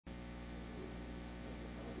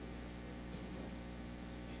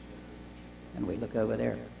look over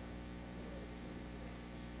there.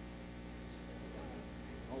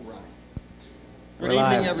 All right. Good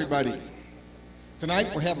evening, everybody.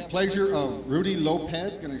 Tonight we have the pleasure of Rudy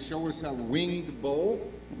Lopez going to show us a winged bowl.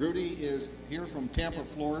 Rudy is here from Tampa,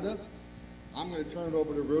 Florida. I'm going to turn it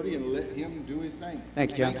over to Rudy and let him do his thing.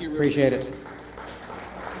 Thank you, John. Thank you, Rudy. Appreciate it.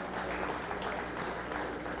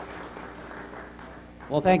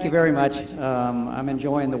 Well, thank you very much. I'm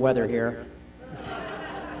enjoying the weather here.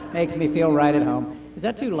 Makes me feel right at home. Is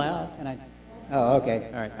that too loud? Oh,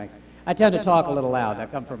 okay. All right, thanks. I tend to talk a little loud. I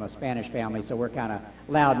come from a Spanish family, so we're kind of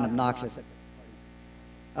loud and obnoxious.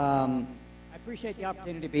 I appreciate the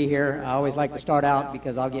opportunity to be here. I always like to start out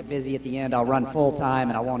because I'll get busy at the end. I'll run full time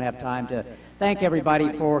and I won't have time to thank everybody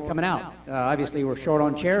for coming out. Obviously, we're short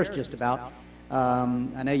on chairs just about.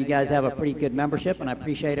 I know you guys have a pretty good membership and I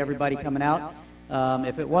appreciate everybody coming out.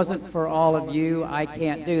 If it wasn't for all of you, I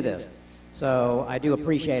can't do this. So I do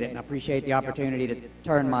appreciate it, and I appreciate the opportunity to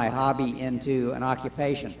turn my hobby into an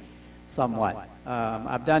occupation somewhat.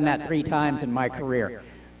 I've done that 3 times in my career.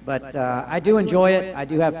 But I do enjoy it. I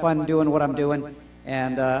do have fun doing what I'm doing.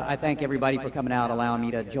 And I thank everybody for coming out, allowing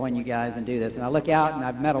me to join you guys and do this. And I look out, and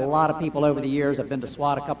I've met a lot of people over the years. I've been to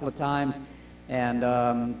SWAT a couple of times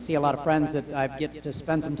and see a lot of friends that I get to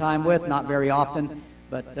spend some time with, not very often.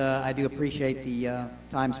 But I do appreciate the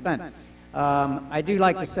time spent. I do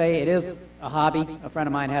like to say it is a hobby. A friend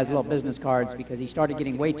of mine has little business cards because he started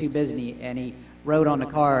getting way too busy, and he wrote on the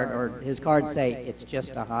card, or his cards say, "It's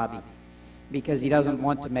just a hobby," because he doesn't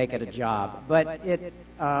want to make it a job. But it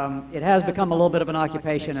has become a little bit of an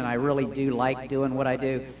occupation, and I really do like doing what I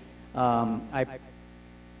do. I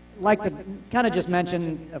like to kind of just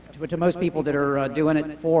mention to most people that are doing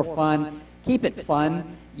it for fun, keep it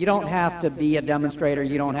fun. You don't have to be a demonstrator.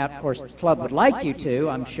 You don't have, of course, the club would like you to,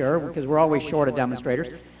 I'm sure, because we're always short of demonstrators.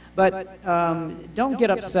 But don't get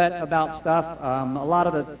upset about stuff. A lot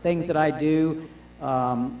of the things that I do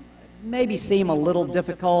maybe seem a little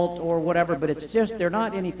difficult or whatever, but it's just, they're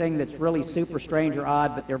not anything that's really super strange or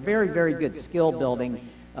odd, but they're very, very good skill building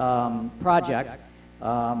projects.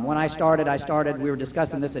 When I started, we were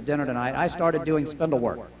discussing this at dinner tonight, I started doing spindle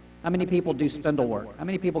work. How many people do spindle work? How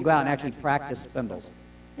many people go out and actually practice spindles?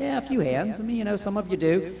 Yeah, a few hands. I mean, you know, some of you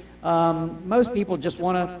do. Most people just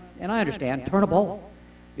want to, and I understand, turn a bowl,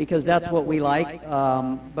 because that's what we like.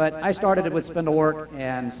 But I started it with spindle work,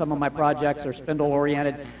 and some of my projects are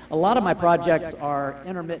spindle-oriented. A lot of my projects are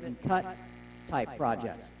intermittent cut type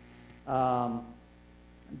projects.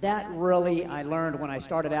 That really, I learned when I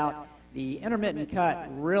started out, the intermittent cut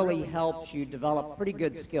really helps you develop pretty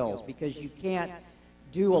good skills, because you can't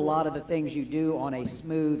do a lot of the things you do on a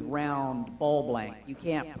smooth, round bowl blank. You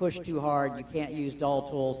can't push too hard. You can't use dull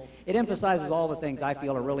tools. It emphasizes all the things I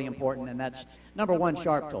feel are really important, and that's, number one,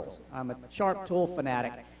 sharp tools. I'm a sharp tool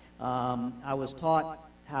fanatic. I was taught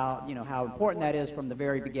how important that is from the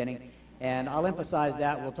very beginning, and I'll emphasize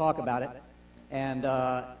that. We'll talk about it. And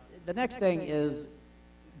the next thing is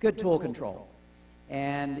good tool control.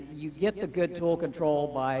 And you get the good tool control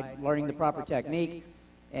by learning the proper technique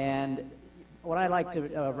and what I like to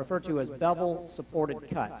refer to as bevel-supported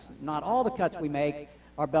cuts. Not all the cuts we make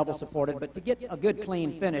are bevel-supported, but to get a good,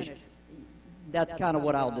 clean finish, that's kind of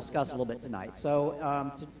what I'll discuss a little bit tonight.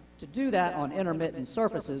 So to do that on intermittent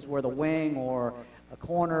surfaces where the wing or a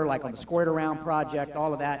corner, like on the Squared Around project,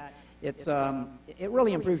 all of that, it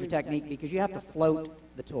really improves your technique because you have to float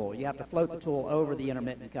the tool. You have to float the tool over the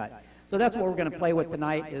intermittent cut. So that's what we're going to play with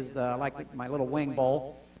tonight is like my little wing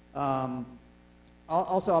bowl.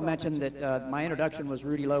 Also, I'll mention that my introduction was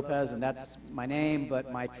Rudy Lopez, and that's my name, but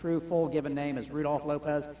my true full given name is Rudolph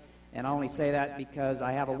Lopez, and I only say that because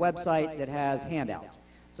I have a website that has handouts.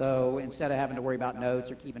 So instead of having to worry about notes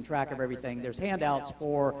or keeping track of everything, there's handouts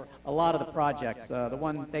for a lot of the projects. The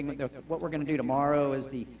one thing, what we're going to do tomorrow is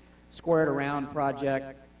the Squared Around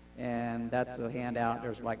project, and that's a handout.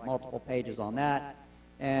 There's like multiple pages on that.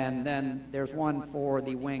 And then there's one for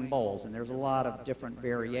the wing bowls, and there's a lot of different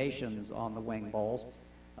variations on the wing bowls.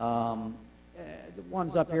 The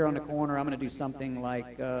one's up here on the corner. I'm going to do something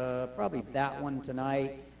like probably that one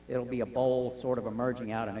tonight. It'll be a bowl sort of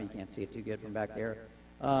emerging out. I know you can't see it too good from back there.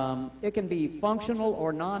 It can be functional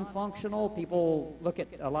or non-functional. People look at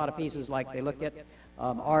a lot of pieces like they look at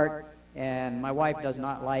art, and my wife does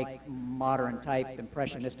not like modern type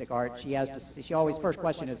impressionistic art. She always, first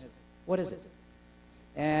question is, what is it?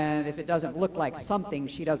 And if it doesn't look like something,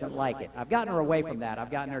 she doesn't like it. I've gotten her away from that.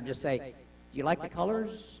 I've gotten her to just say, do you like the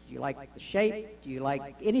colors? Do you like the shape? Do you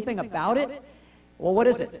like anything about it? Well, what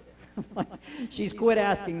is it? She's quit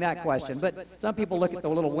asking that question. But some people look at the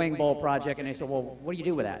little wing bowl project and they say, well, what do you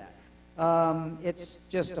do with that? It's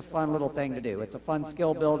just a fun little thing to do. It's a fun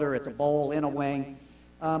skill builder. It's a bowl in a wing.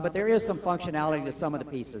 But there is some functionality to some of the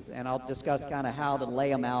pieces, and I'll discuss kind of how to lay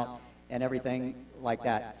them out and everything like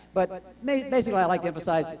that. But basically, I like to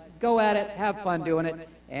emphasize, go at it, have fun doing it.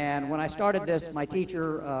 And when I started this, my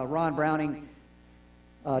teacher, Ron Browning,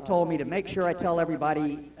 told me to make sure I tell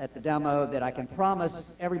everybody at the demo that I can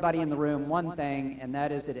promise everybody in the room one thing, and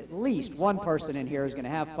that is that at least one person in here is going to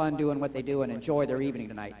have fun doing what they do and enjoy their evening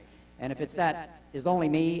tonight. And if that is only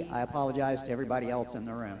me, I apologize to everybody else in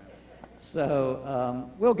the room.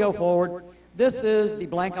 So we'll go forward. This is the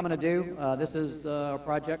blank I'm going to do. This is a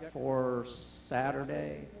project for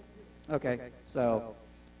Saturday. Okay, so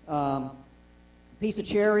piece of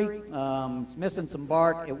cherry. It's missing some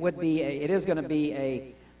bark. It is going to be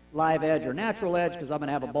a live edge or natural edge because I'm going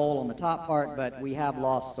to have a bowl on the top part, but we have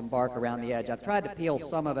lost some bark around the edge. I've tried to peel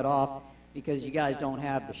some of it off because you guys don't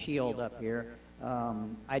have the shield up here.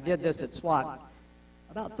 I did this at SWAT.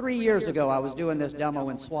 About 3 years ago, I was doing this demo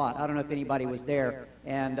in SWAT. I don't know if anybody was there,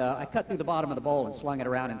 and I cut through the bottom of the bowl and slung it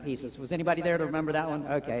around in pieces. Was anybody there to remember that one?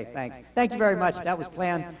 Okay, thanks. Thank you very much. That was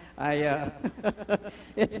planned.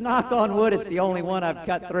 It's knock on wood. It's the only one I've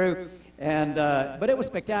cut through, but it was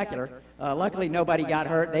spectacular. Luckily, nobody got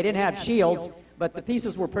hurt. They didn't have shields, but the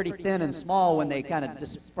pieces were pretty thin and small when they kind of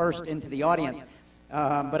dispersed into the audience.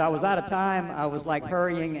 But I was out of time. I was like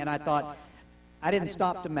hurrying, and I thought, I didn't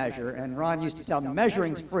stop to measure, and Ron used to tell me,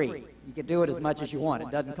 measuring's free. You can do it as much as you want. It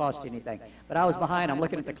doesn't cost you anything. But I was behind. I'm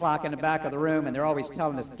looking at the clock in the back of the room, and they're always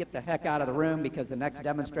telling us, get the heck out of the room because the next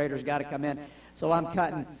demonstrator's got to come in. So I'm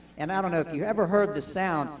cutting, and I don't know if you ever heard the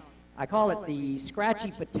sound. I call it the scratchy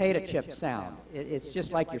potato chip sound. It's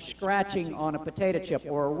just like you're scratching on a potato chip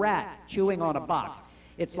or a rat chewing on a box.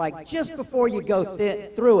 It's like just before you go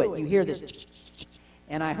through it, you hear this.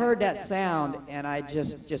 And I heard that sound, and I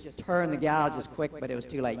just turned the gouge just quick, but it was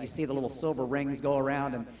too late. You see the little silver rings go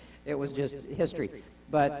around, and it was just history.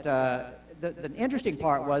 But the interesting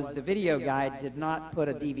part was the video guy did not put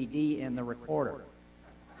a DVD in the recorder.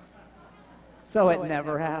 So it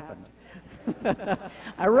never happened.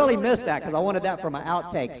 I really missed that because I wanted that for my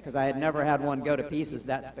outtakes because I had never had one go to pieces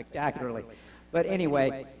that spectacularly. But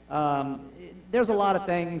anyway, there's a lot of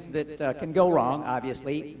things that can go wrong,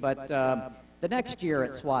 obviously, but the next year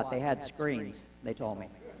at SWAT, they had screens, they told me.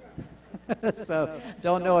 So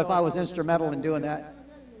don't know if I was instrumental in doing that.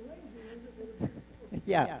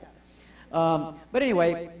 Yeah. But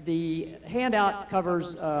anyway, the handout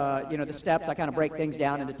covers, the steps. I kind of break things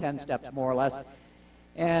down into 10 steps, more or less.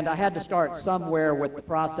 And I had to start somewhere with the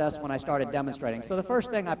process when I started demonstrating. So the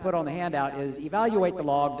first thing I put on the handout is evaluate the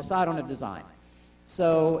log, decide on a design.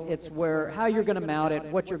 So it's how you're going to mount it,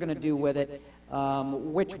 what you're going to do with it,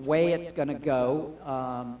 which way it's going to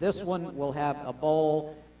go. This one will have a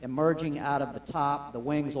bowl emerging out of the top. The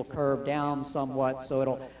wings will curve down somewhat, so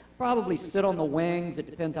it'll probably sit on the wings. It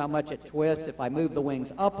depends how much it twists. If I move the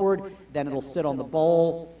wings upward, then it'll sit on the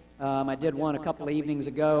bowl. I did one a couple of evenings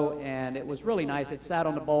ago, and it was really nice. It sat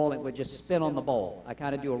on the bowl, and it would just spin on the bowl. I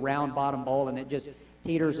kind of do a round bottom bowl, and it just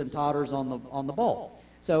teeters and totters on the bowl.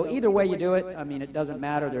 So either way you do it, I mean, it doesn't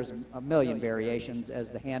matter. There's a million variations,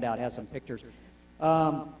 as the handout has some pictures.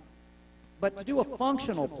 But to do a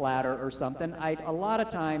functional platter or something, I a lot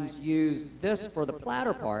of times use this for the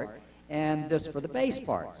platter part and this for the base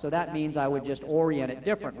part. So that means I would just orient it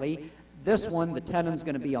differently. This one, the tenon's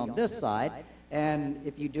going to be on this side, and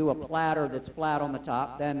if you do a platter that's flat on the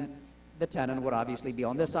top, then the tenon would obviously be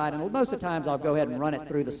on this side. And most of the times I'll go ahead and run it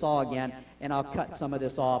through the saw again, and I'll cut some of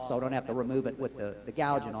this off so I don't have to remove it with the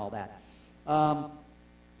gouge and all that.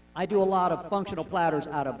 I do a lot of functional platters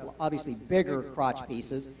out of obviously bigger crotch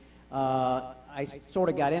pieces. I sort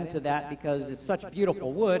of got into that because it's such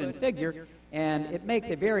beautiful wood and figure, and it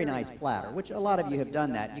makes a very nice platter, which a lot of you have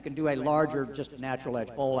done that. You can do a larger, just natural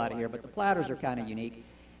edge bowl out of here, but the platters are kind of unique.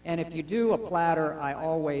 And if you do a platter, I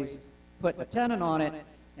always put a tenon on it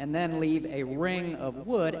and then leave a ring of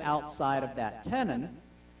wood outside of that tenon,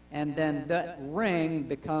 and then that ring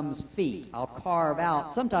becomes feet. I'll carve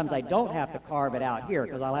out. Sometimes I don't have to carve it out here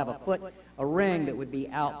because I'll have a ring that would be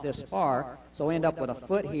out this far, so I end up with a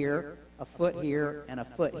foot here, and a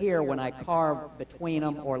foot here when I carve between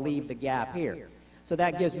them or leave the gap here. So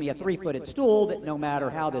that gives me a 3-footed stool that no matter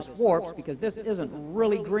how this warps, because this isn't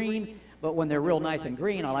really green, but when they're real nice and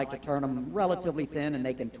green, I like to turn them relatively thin and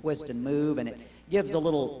they can twist and move, and it gives a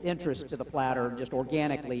little interest to the platter just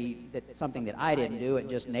organically. That's something that I didn't do, it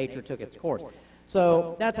just nature took its course.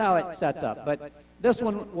 So that's how it sets up. But this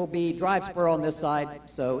one will be drive spur on this side,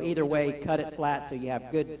 so either way, cut it flat so you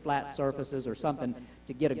have good flat surfaces or something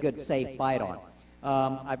to get a good safe bite on.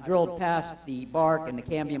 I've drilled past the bark and the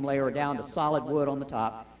cambium layer down to solid wood on the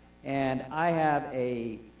top, And I have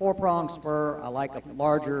a 4-prong spur. I like a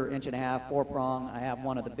larger 1.5-inch 4-prong. I have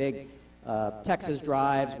one of the big Texas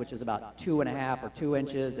drives, which is about 2.5 or 2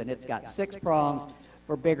 inches, and it's got 6 prongs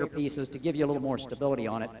for bigger pieces to give you a little more stability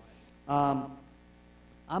on it. I'm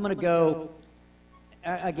going to go,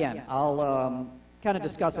 again, I'll kind of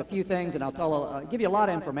discuss a few things, and I'll give you a lot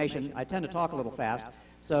of information. I tend to talk a little fast,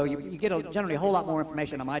 so you get generally a whole lot more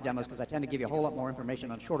information on my demos because I tend to give you a whole lot more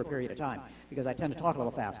information on a shorter period of time because I tend to talk a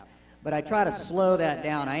little fast. But I try to slow that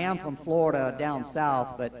down. I am from Florida down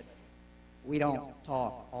south, but we don't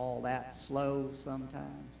talk all that slow sometimes.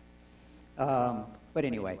 But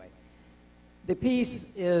anyway, the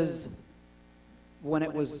piece is, when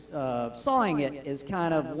it was sawing it, is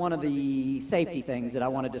kind of one of the safety things that I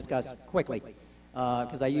want to discuss quickly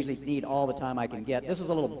because I usually need all the time I can get. This is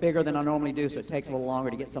a little bigger than I normally do, so it takes a little longer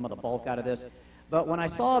to get some of the bulk out of this. But when I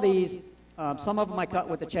saw these, some of them I cut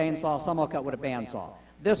with the chainsaw, some I'll cut with a bandsaw.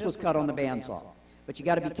 This was cut on the bandsaw, but you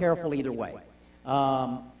got to be careful either way.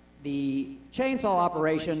 The chainsaw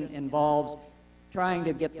operation involves trying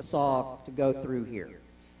to get the saw to go through here.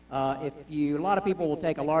 A lot of people will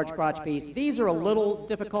take a large crotch piece. These are a little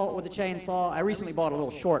difficult with the chainsaw. I recently bought a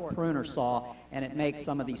little short pruner saw, and it makes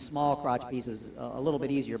some of these small crotch pieces a little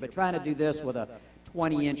bit easier. But trying to do this with a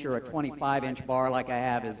 20-inch or a 25-inch bar like I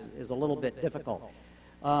have is a little bit difficult.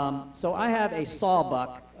 So I have a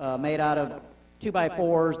sawbuck made out of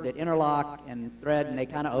 2x4s that interlock and thread, and they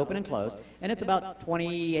kind of open and close. And it's about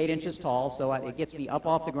 28 inches tall, so it gets me up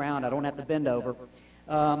off the ground. I don't have to bend over.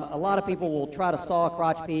 A lot of people will try to saw a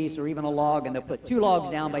crotch piece or even a log, and they'll put 2 logs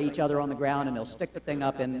down by each other on the ground, and they'll stick the thing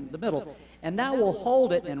up in the middle. And that will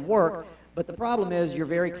hold it and work, but the problem is you're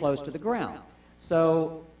very close to the ground.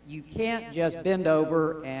 So you can't just bend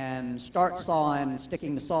over and start sawing,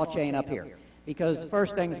 sticking the saw chain up here. Because the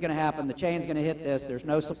first thing's going to happen, the chain's going to hit this, there's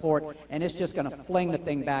no support, and it's just going to fling the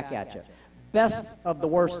thing back at you. Best of the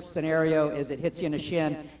worst scenario is it hits you in the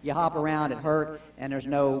shin, you hop around, it hurt, and there's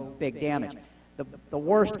no big damage. The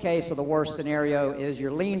worst case of the worst scenario is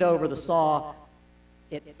you're leaned over the saw,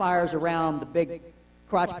 it fires around, the big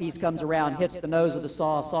crotch piece comes around, hits the nose of the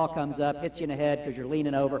saw comes up, hits you in the head because you're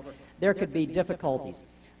leaning over. There could be difficulties.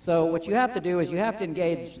 So what you have to do is you have to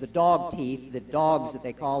engage the dog teeth, the dogs that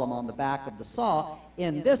they call them, on the back of the saw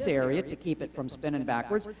in this area to keep it from spinning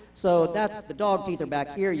backwards. So that's the dog teeth are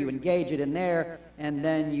back here, you engage it in there, and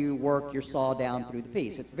then you work your saw down through the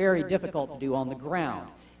piece. It's very difficult to do on the ground.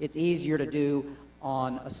 It's easier to do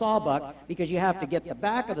on a sawbuck because you have to get the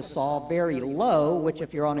back of the saw very low, which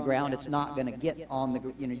if you're on the ground, it's not going to get on the,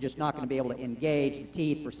 you're just not going to be able to engage the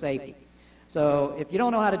teeth for safety. So if you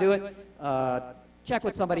don't know how to do it, check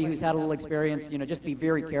with somebody who's had a little experience. Just be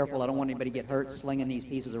very careful. I don't want anybody to get hurt slinging these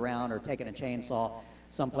pieces around or taking a chainsaw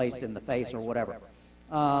someplace in the face or whatever.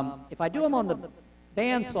 If I do them on the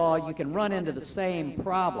bandsaw, you can run into the same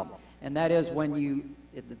problem, and that is when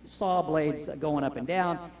the saw blade's going up and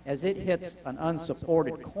down, as it hits an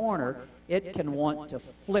unsupported corner, it can want to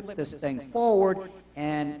flip this thing forward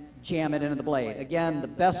and jam it into the blade. Again, the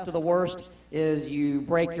best of the worst is you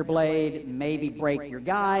break your blade, maybe break your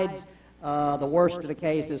guides. The worst of the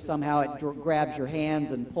case is somehow it grabs your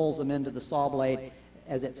hands and pulls them into the saw blade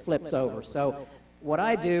as it flips over. So what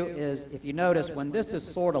I do is, if you notice, when this is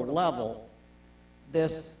sort of level,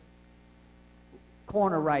 this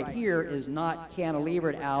corner right here is not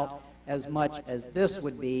cantilevered out as much as this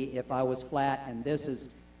would be if I was flat, and this is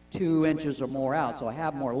 2 inches or more out. So I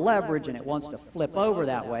have more leverage, and it wants to flip over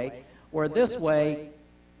that way, where this way,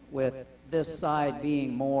 with this side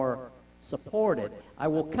being more supported, I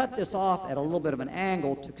will cut this off at a little bit of an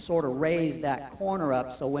angle to sort of raise that corner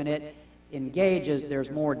up, so when it engages,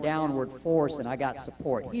 there's more downward force, and I got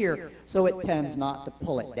support here, so it tends not to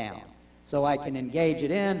pull it down. So I can engage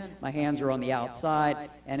it in, my hands are on the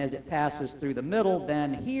outside, and as it passes through the middle,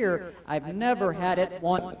 then here, I've never had it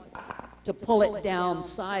want to pull it down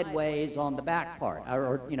sideways on the back part,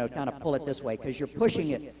 or kind of pull it this way, because you're pushing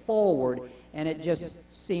it forward, and it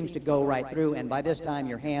just seems to go right through, and by this time,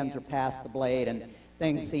 your hands are past the blade, and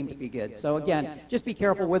things seem to be good. So again, just be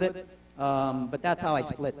careful with it, but that's how I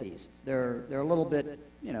split these. They're a little bit,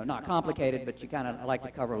 not complicated, but I like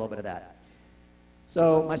to cover a little bit of that.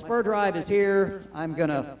 So my spur drive is here. I'm going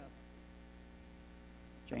to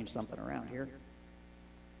change something around here.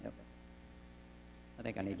 Yep. I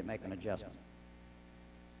think I need to make an adjustment.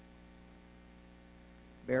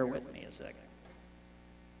 Bear with me a second.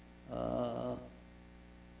 Well,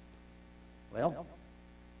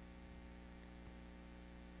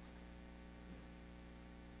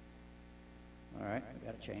 all right, I've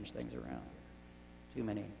got to change things around. Too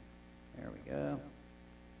many. There we go.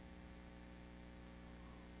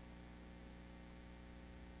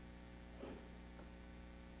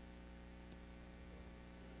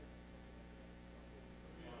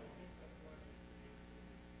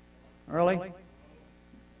 Really?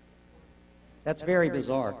 That's very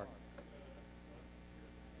bizarre.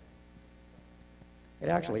 It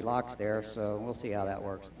actually locks there, so we'll see how that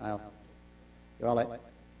works.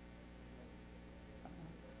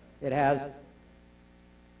 It has.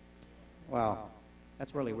 Wow,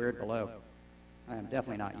 that's really weird below. I am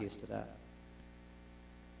definitely not used to that.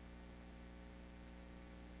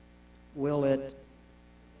 Will it?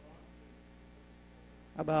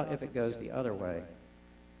 How about if it goes the other way?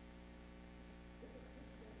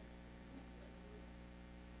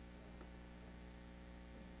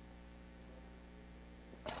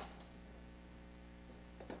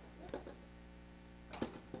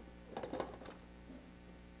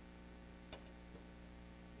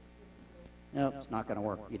 Nope, it's not going to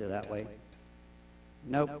work either that way.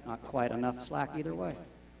 Nope, not quite enough slack either way.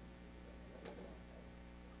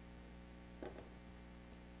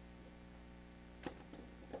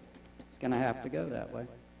 It's going to have to go that way.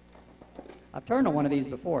 I've turned on one of these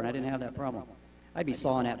before, and I didn't have that problem. I'd be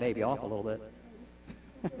sawing that baby off a little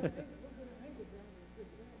bit.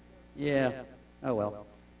 Yeah, oh well.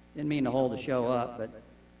 Didn't mean to hold the show up, but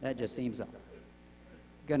that just seems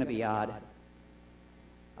going to be odd.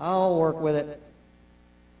 I'll work with it.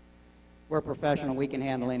 We're professional. We can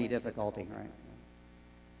handle any difficulty, right?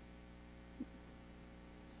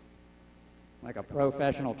 Like a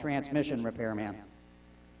professional transmission repairman.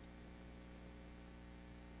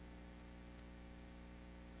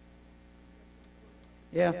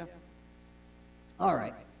 Yeah. All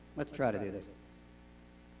right. Let's try to do this.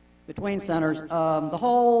 Between centers, the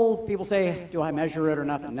hole, people say, do I measure it or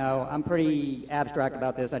nothing? No, I'm pretty abstract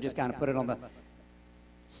about this. I just kind of put it on the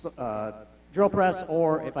drill press,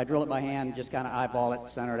 or if I drill it by hand, just kind of eyeball it,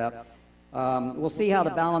 center it up. We'll see how the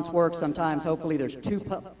balance works. Sometimes, hopefully, there's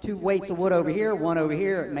two weights of wood over here, one over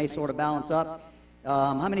here. It may sort of balance up.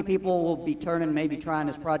 How many people will be maybe trying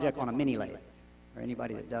this project on a mini lathe? Or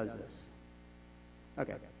anybody that does this?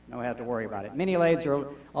 Okay, no have to worry about it. Mini lathes are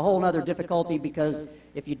a whole other difficulty because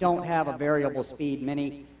if you don't have a variable speed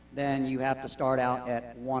mini, then you have to start out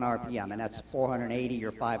at 1 RPM, and that's 480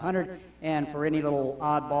 or 500. And for any little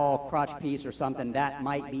oddball crotch piece or something, that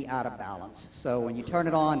might be out of balance. So when you turn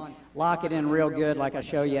it on, lock it in real good like I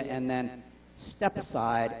show you, and then step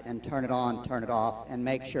aside and turn it on, turn it off, and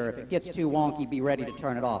make sure if it gets too wonky, be ready to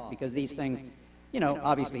turn it off, because these things, you know,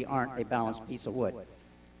 obviously aren't a balanced piece of wood.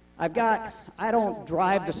 I don't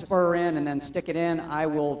drive the spur in and then stick it in. I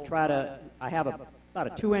have about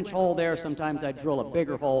a 2-inch hole there. Sometimes I drill a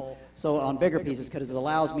bigger hole, so on bigger pieces, because it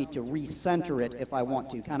allows me to recenter it if I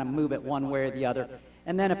want to, kind of move it one way or the other.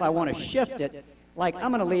 And then if I want to shift it, like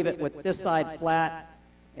I'm going to leave it with this side flat,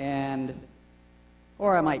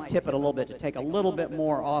 or I might tip it a little bit to take a little bit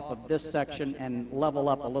more off of this section and level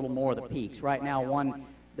up a little more of the peaks. Right now,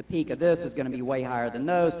 the peak of this is going to be way higher than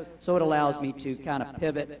those, so it allows me to kind of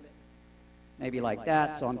pivot, maybe like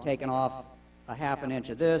that. So I'm taking off a 1/2 inch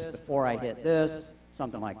of this before I hit this,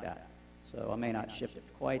 something like that. So I may not shift it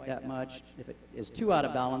quite that much. If it is too out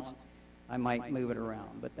of balance, I might move it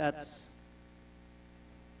around. But that's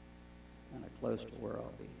kind of close to where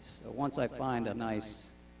I'll be. So once I find a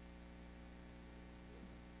nice,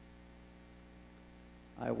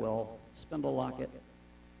 I will spindle lock it.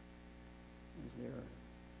 There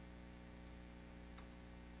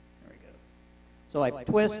we go. So I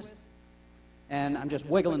twist, and I'm just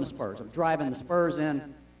wiggling the spurs. I'm driving the spurs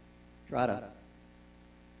in.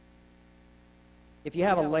 If you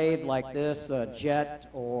have a lathe like this, Jet,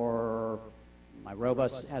 or my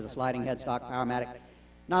Robust has a sliding headstock Powermatic,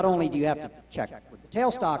 not only do you have to check with the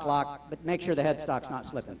tailstock lock, but make sure the headstock's not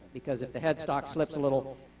slipping. Because if the headstock slips a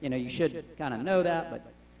little, you know, you should kind of know that, but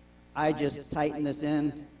I just tighten this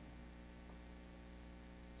in.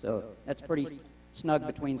 So that's pretty snug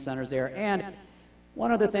between centers there. And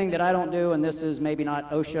one other thing that I don't do, and this is maybe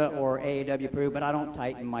not OSHA or AAW approved, but I don't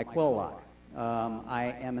tighten my quill lock.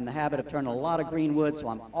 I am in the habit of turning a lot of green wood, so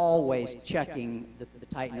I'm always checking the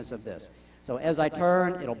tightness of this. So as I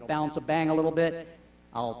turn, it'll bounce a bang a little bit.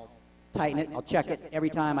 I'll tighten it. I'll check it. Every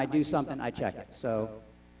time I do something, I check it. So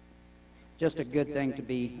just a good thing to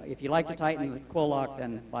be. If you like to tighten the quill lock,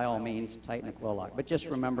 then by all means, tighten the quill lock. But just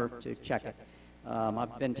remember to check it.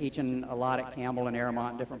 I've been teaching a lot at Campbell and Airmont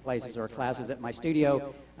and different places, or classes at my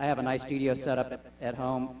studio. I have a nice studio set up at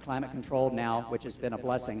home, climate controlled now, which has been a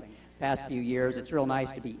blessing. Past few years, it's real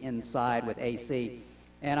nice to be inside with AC.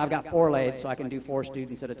 And I've got 4 lathes, so I can do 4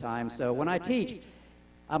 students at a time. So when I teach,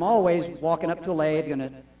 I'm always walking up to a lathe, going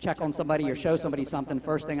to check on somebody or show somebody something.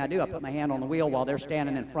 First thing I do, I put my hand on the wheel while they're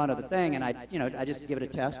standing in front of the thing, and I just give it a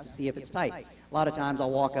test to see if it's tight. A lot of times I'll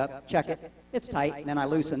walk up, check it, it's tight, and then I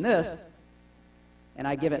loosen this, and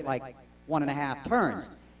I give it like 1.5 turns.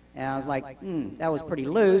 And I was like, that was pretty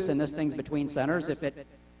loose, and this thing's between centers. If it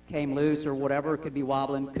came loose or whatever, it could be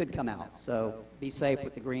wobbling, could come out. So be safe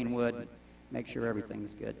with the green wood. Make sure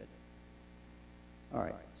everything's good. All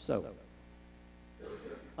right, so,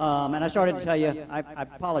 and I started to tell you, I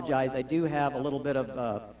apologize, I do have a little bit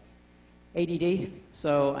of ADD,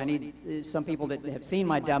 so I need some people that have seen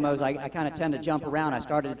my demos. I kind of tend to jump around. I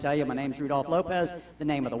started to tell you my name's Rudolph Lopez. The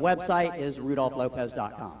name of the website is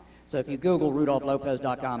rudolphlopez.com. So if you Google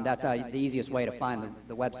rudolphlopez.com, that's the easiest way to find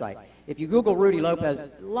the website. If you Google Rudy Lopez,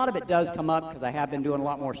 a lot of it does come up because I have been doing a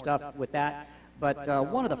lot more stuff with that. But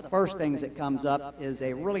one of the first things that comes up is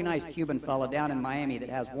a really nice Cuban fella down in Miami that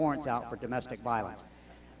has warrants out for domestic violence.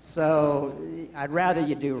 So I'd rather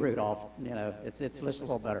you do Rudolph. You know, it's just a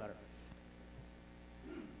little better.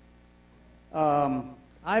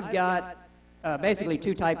 I've got basically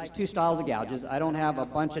two styles of gouges. I don't have a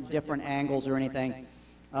bunch of different angles or anything.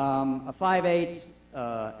 A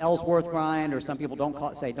 5/8 Ellsworth grind, or some people don't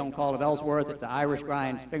call it Ellsworth. It's an Irish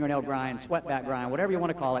grind, fingernail grind, sweatback grind, whatever you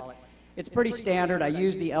want to call it. It's pretty standard. I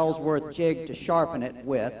use the Ellsworth jig to sharpen it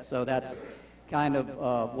with, so that's kind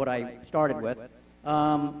of what I started with.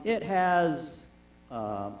 It has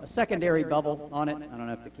a secondary bevel on it. I don't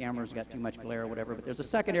know if the camera's got too much glare or whatever, but there's a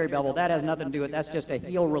secondary bevel. That has nothing to do with it. That's just a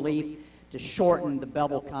heel relief to shorten the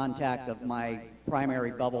bevel contact of my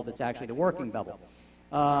primary bevel that's actually the working bevel.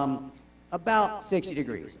 About 60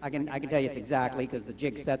 degrees. I can tell you it's exactly because the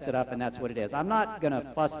jig sets it up and that's what it is. I'm not going to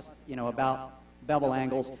fuss, about bevel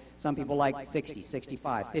angles. Some people like 60,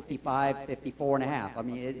 65, 55, 54 and a half. I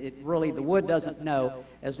mean, it really, the wood doesn't know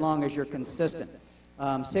as long as you're consistent.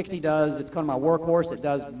 60 does, it's kind of my workhorse. It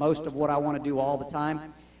does most of what I want to do all the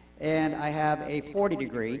time. And I have a 40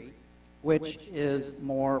 degree, which is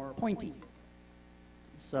more pointy.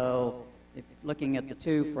 So if looking at the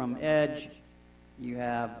two from edge, you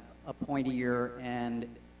have a pointier and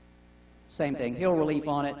same thing, heel relief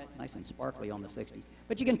on it, nice and sparkly on the 60.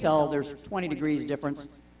 But you can tell there's 20 degrees difference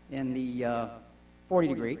in the 40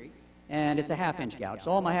 degree, and it's a half-inch gouge.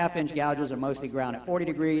 So all my half-inch gouges are mostly ground at 40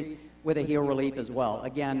 degrees with a heel relief as well.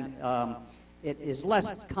 Again, it is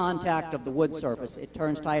less contact of the wood surface. It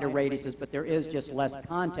turns tighter radiuses, but there is just less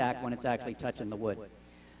contact when it's actually touching the wood.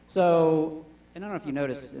 So, and I don't know if you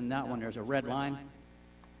notice in that one there's a red line.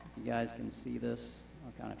 If you guys can see this,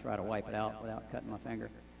 I'll kind of try to wipe it out without cutting my finger.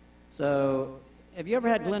 So, have you ever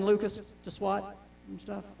had Glenn Lucas to swat and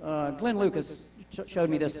stuff? Glenn Lucas showed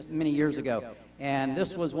me this many years ago, and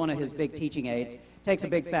this was one of his big teaching aids. Takes a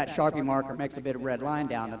big fat Sharpie marker, makes a big red line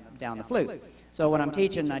down the flute. So when I'm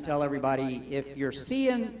teaching, I tell everybody, if you're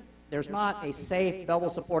seeing there's not a safe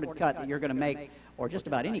bevel-supported cut that you're going to make, or just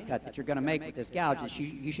about any cut that you're going to make with this gouge, that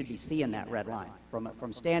you should be seeing that red line.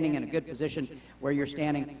 From standing in a good position where you're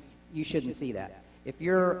standing, you shouldn't see that. If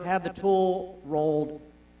you have the tool rolled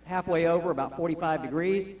halfway over, about 45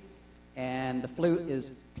 degrees, and the flute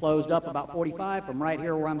is closed up about 45, from right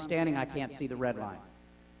here where I'm standing, I can't see the red line.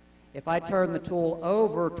 If I turn the tool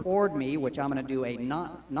over toward me, which I'm going to do a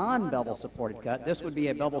non-bevel supported cut, this would be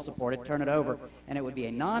a bevel supported, turn it over, and it would be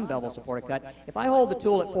a non-bevel supported cut. If I hold the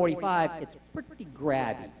tool at 45, it's pretty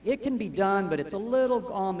grabby. It can be done, but it's a little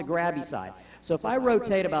on the grabby side. So if I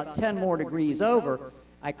rotate about 10 more degrees over,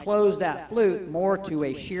 I close that flute more to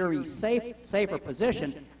a sheary safer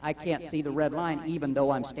position, I can't see the red line even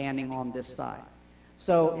though I'm standing on this side.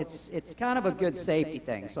 So it's kind of a good safety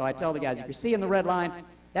thing. So I tell the guys, if you're seeing the red line,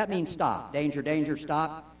 that means stop. Danger, danger,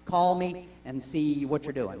 stop. Call me and see what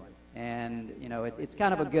you're doing. And, it's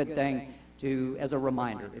kind of a good thing as a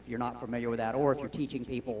reminder if you're not familiar with that, or if you're teaching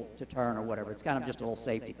people to turn or whatever. It's kind of just a little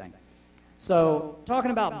safety thing. So talking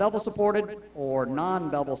about bevel-supported or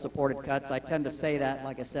non-bevel-supported cuts, I tend to say that,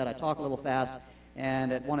 like I said, I talk a little fast,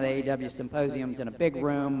 and at one of the AEW symposiums in a big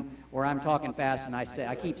room where I'm talking fast and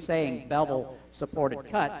I keep saying bevel-supported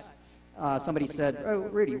cuts, somebody said, "Oh,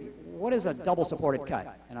 Rudy, what is a double-supported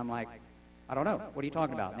cut?" And I'm like, "I don't know. What are you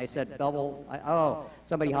talking about?" And they said,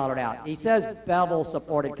 somebody hollered out. He says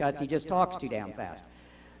bevel-supported cuts. He just talks too damn fast.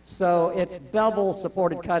 So it's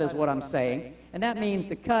bevel-supported cut is what I'm saying, and that means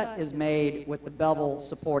the cut is made with the bevel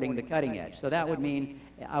supporting the cutting edge. So that would mean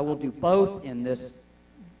I will do both in this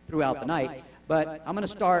throughout the night, but I'm going to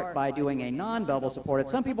start by doing a non-bevel supported.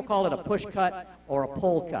 Some people call it a push cut or a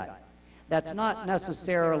pull cut. That's not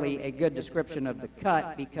necessarily a good description of the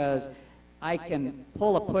cut because I can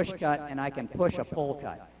pull a push cut and I can push a pull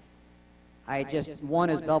cut. One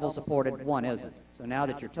is bevel supported, one isn't. So now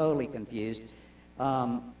that you're totally confused,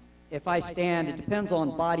 if I stand, it depends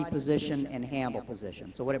on body position and handle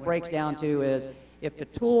position. So what it breaks down to is if the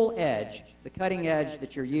tool edge, the cutting edge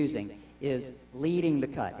that you're using, is leading the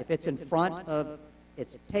cut. If it's in front of,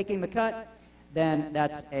 it's taking the cut, then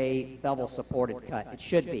that's a bevel-supported cut. It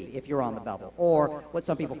should be, if you're on the bevel, or what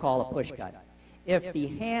some people call a push cut. If the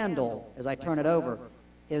handle, as I turn it over,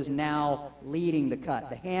 is now leading the cut,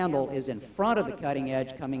 the handle is in front of the cutting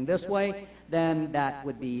edge coming this way, then that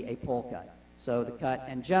would be a pull cut. So the cut,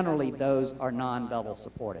 and generally those are non-bevel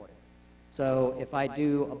supported. So if I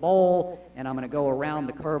do a bowl and I'm going to go around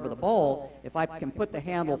the curve of the bowl, if I can put the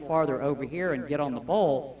handle farther over here and get on the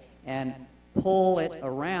bowl and pull it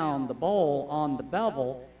around the bowl on the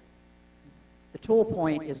bevel, the tool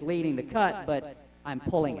point is leading the cut, but I'm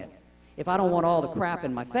pulling it. If I don't want all the crap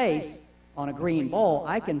in my face on a green bowl,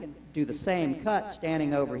 I can do the same cut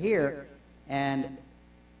standing over here and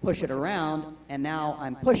push it around, and now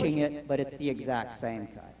I'm pushing it, but it's the exact same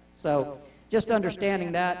cut. So just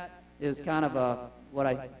understanding that is kind of what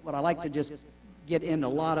I like to just get in a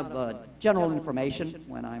lot of general information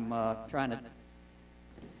when I'm trying to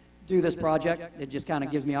do this project. It just kind of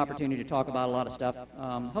gives me opportunity to talk about a lot of stuff.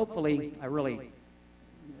 Hopefully, I really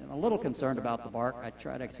am a little concerned about the bark. I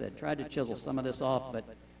tried, like I said, tried to chisel some of this off, but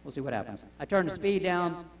we'll see what happens. I turn the speed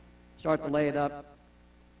down, start to lay it up,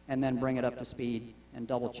 and then bring it up to speed and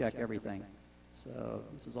double check everything. So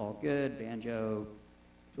this is all good. Banjo,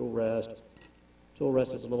 tool rest. Tool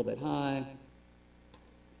rest is a little bit high.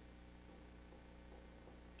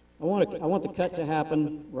 I want the cut to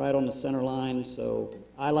happen right on the center line, so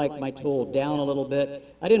I like my tool down a little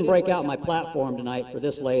bit. I didn't break out my platform tonight for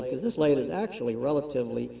this lathe because this lathe is actually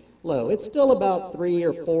relatively low. It's still about 3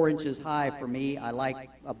 or 4 inches high for me. I like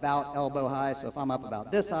about elbow high, so if I'm up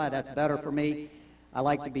about this high, that's better for me. I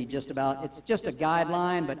like to be just about, it's just a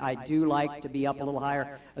guideline, but I do like to be up a little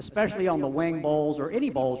higher, especially on the wing bowls or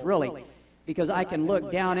any bowls really, because I can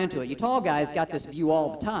look down into it. You tall guys got this view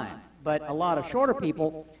all the time, but a lot of shorter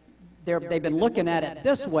people, they've been looking at it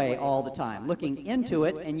this way all the time, looking into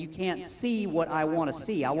it, and you can't see what I want to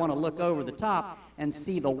see. I want to look over the top and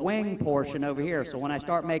see the wing portion over here. So when I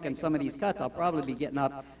start making some of these cuts, I'll probably be getting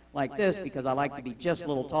up like this because I like to be just a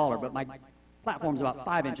little taller, but my platform's about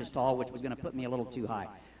 5 inches tall, which was going to put me a little too high.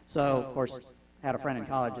 So, of course, I had a friend in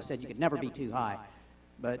college that said you could never be too high,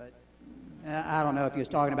 but I don't know if he was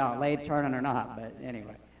talking about lathe turning or not, but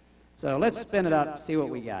anyway. So let's spin it up, see what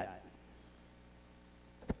we got.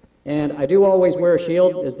 And I do always wear a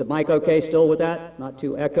shield. Is the mic okay still with that? Not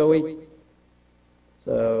too echoey?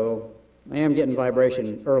 So I am getting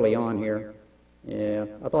vibration early on here. Yeah,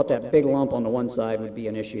 I thought that big lump on the one side would be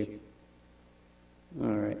an issue. All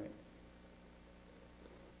right.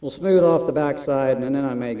 We'll smooth off the back side, and then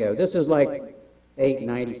I may go. This is like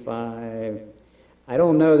 895. I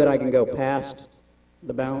don't know that I can go past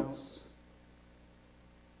the bounce.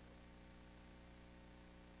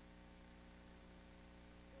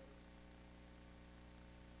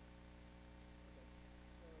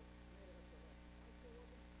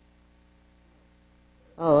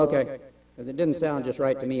 Oh, okay, because it didn't sound just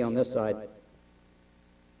right to me on this side.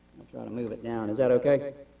 I'll try to move it down. Is that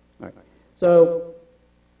okay? All right. So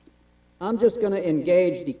I'm just going to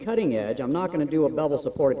engage the cutting edge. I'm not going to do a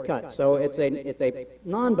bevel-supported cut. So it's a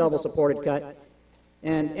non-bevel supported cut,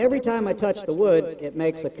 and every time I touch the wood, it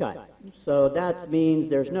makes a cut. So that means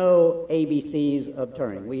there's no ABCs of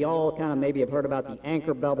turning. We all kind of maybe have heard about the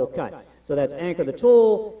anchor bevel cut. So that's anchor the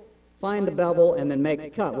tool, find the bevel, and then make a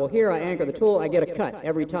cut. Well, here I anchor the tool, I get a cut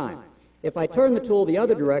every time. If I turn the tool the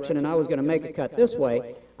other direction and I was going to make a cut this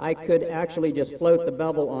way, I could actually just float the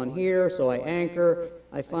bevel on here, so I anchor,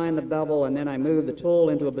 I find the bevel, and then I move the tool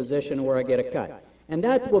into a position where I get a cut. And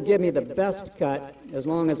that will give me the best cut as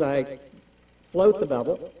long as I float the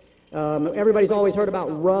bevel. Everybody's always heard about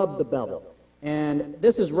rub the bevel, and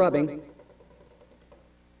this is rubbing,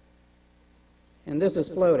 and this is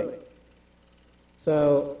floating.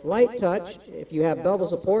 So light touch, if you have bevel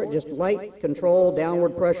support, just light control,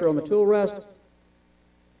 downward pressure on the tool rest.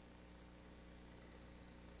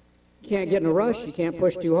 You can't get in a rush, you can't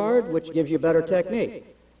push too hard, which gives you better technique.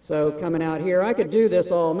 So coming out here, I could do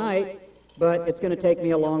this all night, but it's going to take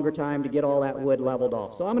me a longer time to get all that wood leveled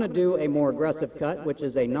off. So I'm going to do a more aggressive cut, which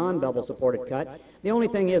is a non-bevel supported cut. The only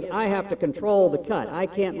thing is I have to control the cut. I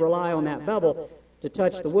can't rely on that bevel to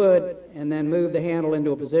touch the wood and then move the handle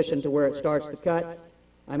into a position to where it starts the cut.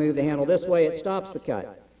 I move the handle this way, it stops the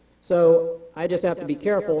cut. So I just have to be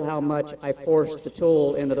careful how much I force the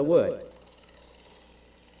tool into the wood.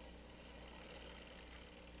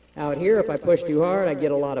 Out here, if I push too hard, I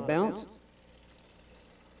get a lot of bounce.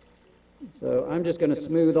 So I'm just going to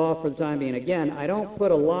smooth off for the time being. Again, I don't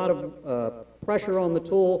put a lot of pressure on the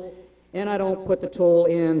tool, and I don't put the tool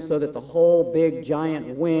in so that the whole big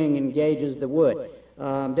giant wing engages the wood.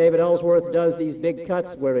 David Ellsworth does these big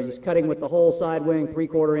cuts where he's cutting with the whole side wing,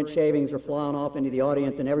 3/4 inch shavings are flying off into the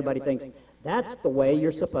audience, and everybody thinks That's the way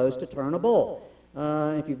you're supposed to turn a bowl.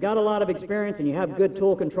 If you've got a lot of experience and you have good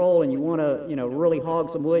tool control and you want to, really hog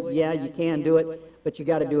some wood, yeah, you can do it, but you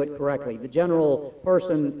got to do it correctly. The general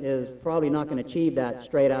person is probably not going to achieve that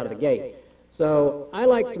straight out of the gate. So I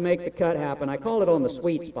like to make the cut happen. I call it on the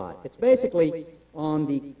sweet spot. It's basically on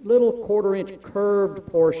the little quarter-inch curved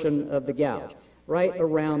portion of the gouge, right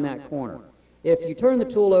around that corner. If you turn the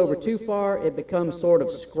tool over too far, it becomes sort of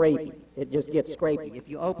scrapey. It just gets scrapey. If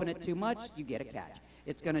you open it too much, you get a catch.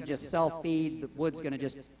 It's going to just self-feed. The wood's going to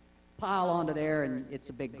just pile onto there, and it's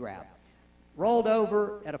a big grab. Rolled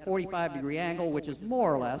over at a 45-degree angle, which is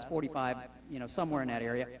more or less 45, somewhere in that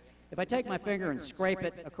area. If I take my finger and scrape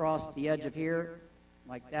it across the edge of here,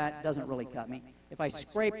 like that, it doesn't really cut me. If I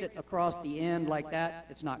scraped it across the end like that,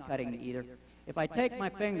 it's not cutting me either. If I take my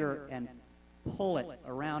finger and pull it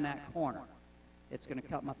around that corner, it's going to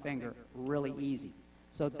cut my finger really easy.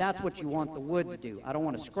 So that's what you want the wood to do. I don't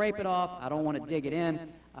want to scrape it off. I don't want to dig it in.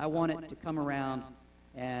 I want it to come around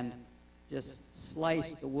and just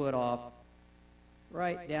slice the wood off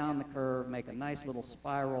right down the curve, make a nice little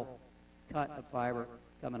spiral cut of fiber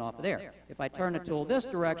coming off of there. If I turn the tool this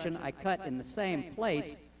direction, I cut in the same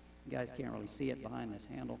place. You guys can't really see it behind this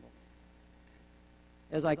handle.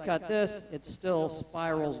 As I cut this, it still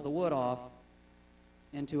spirals the wood off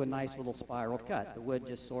into a nice little spiral cut. The wood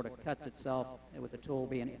just sort of cuts itself with the tool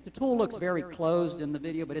being... The tool looks very closed in the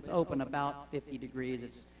video, but it's open about 50 degrees.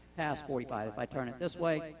 It's past 45. If I turn it this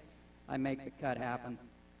way, I make the cut happen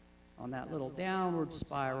on that little downward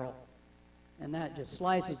spiral, and that just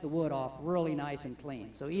slices the wood off really nice and clean.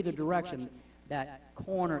 So either direction, that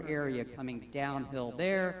corner area coming downhill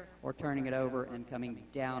there or turning it over and coming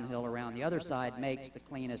downhill around the other side makes the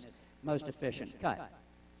cleanest, most efficient cut.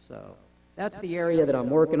 So that's the area that I'm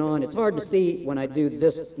working on. It's hard to see when I do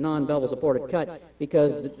this non-bevel supported cut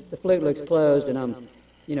because the flute looks closed and I'm,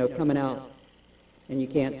 coming out and you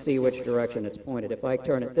can't see which direction it's pointed. If I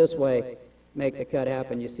turn it this way, make the cut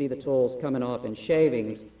happen, you see the tools coming off in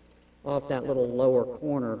shavings off that little lower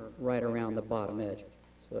corner right around the bottom edge.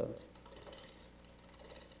 So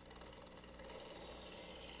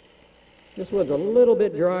this wood's a little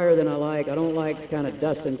bit drier than I like. I don't like kind of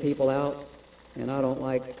dusting people out, and I don't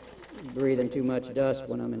like breathing too much dust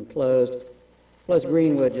when I'm enclosed. Plus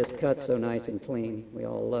green wood just cuts so nice and clean. We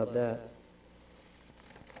all love that.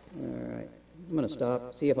 All right, I'm going to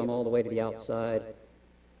stop, see if I'm all the way to the outside.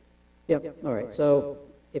 Yep, all right, so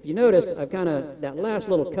if you notice, I've that last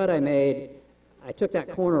little cut I made, I took that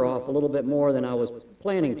corner off a little bit more than I was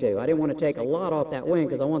planning to. I didn't want to take a lot off that wing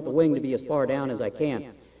because I want the wing to be as far down as I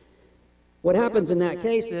can. What happens in that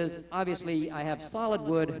case is, obviously, I have solid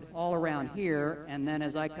wood all around here, and then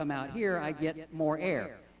as I come out here, I get more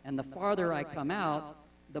air. And the farther I come out,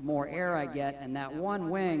 the more air I get, and that one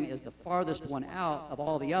wing is the farthest one out of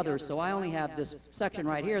all the others, so I only have this section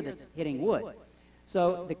right here that's hitting wood.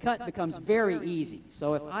 So the cut becomes very easy.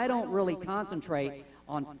 So if I don't really concentrate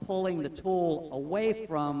on pulling the tool away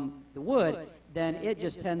from the wood, then it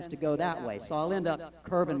just tends to go that way. So I'll end up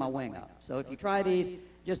curving my wing up. So if you try these,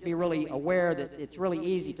 just be really aware that it's really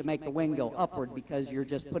easy to make the wing go upward because you're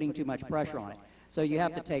just putting too much pressure on it. So you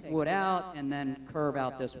have to take wood out and then curve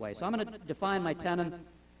out this way. So I'm going to define my tenon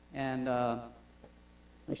and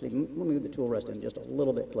actually let me move the tool rest in just a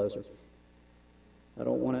little bit closer. I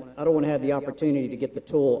don't want to have the opportunity to get the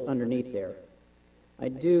tool underneath there. I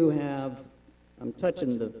do have, I'm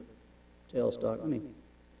touching the tailstock. Let me,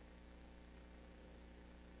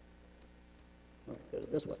 all right, go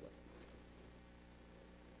this way.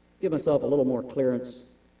 Give myself a little more clearance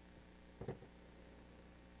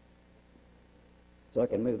so I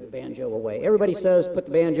can move the banjo away. Everybody says put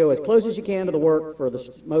the banjo as close as you can to the work for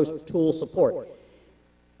the most tool support.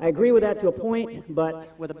 I agree with that to a point,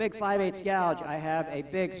 but with a big 5/8 gouge, I have a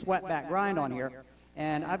big swept back grind on here,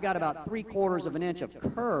 and I've got about 3/4 of an inch of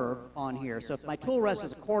curve on here. So if my tool rest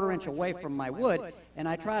is a 1/4 inch away from my wood, and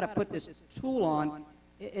I try to put this tool on,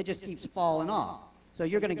 it just keeps falling off. So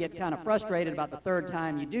you're going to get kind of frustrated about the third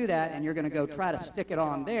time you do that, and you're going to go try to stick it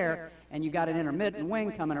on there, and you got an intermittent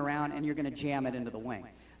wing coming around, and you're going to jam it into the wing.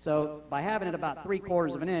 So by having it about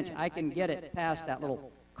 3/4 of an inch, I can get it past that little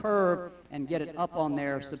curve and get it up on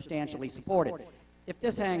there substantially supported. If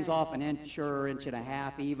this hangs off an inch or inch and a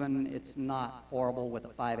half even, it's not horrible with a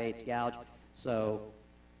 5/8 gouge, so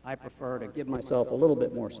I prefer to give myself a little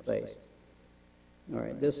bit more space. All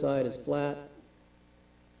right, this side is flat,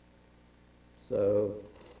 so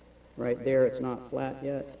right there it's not flat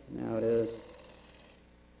yet, now it is.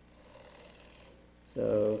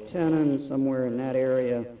 So tenon somewhere in that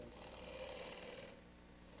area.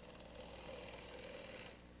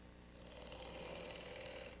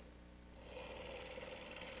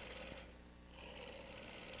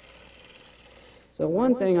 So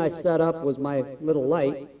one thing I set up was my little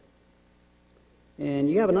light, and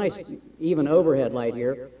you have a nice even overhead light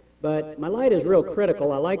here, but my light is real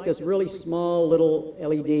critical. I like this really small little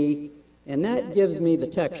LED, and that gives me the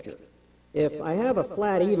texture. If I have a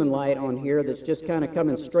flat even light on here that's just kind of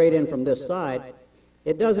coming straight in from this side,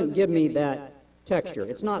 it doesn't give me that texture.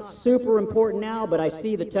 It's not super important now, but I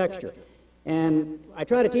see the texture. And I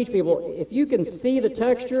try to teach people, if you can see the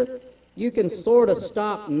texture, you can sort of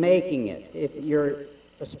stop making it, if you're,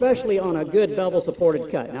 especially on a good bevel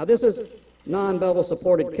supported cut. Now this is non-bevel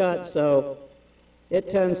supported cut, so it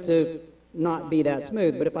tends to not be that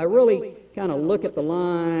smooth. But if I really kind of look at the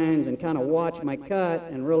lines and kind of watch my cut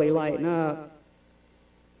and really lighten up,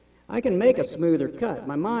 I can make a smoother cut.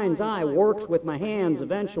 My mind's eye works with my hands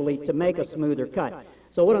eventually to make a smoother cut.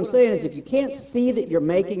 So what I'm saying is, if you can't see that you're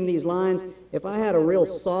making these lines, if I had a real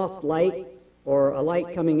soft light or a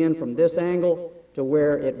light coming in from this angle to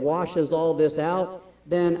where it washes all this out,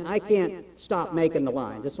 then I can't stop making the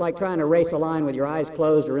lines. It's like trying to erase a line with your eyes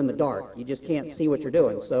closed or in the dark. You just can't see what you're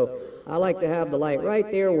doing. So I like to have the light right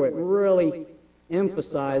there where it really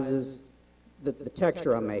emphasizes the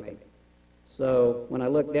texture I'm making. So when I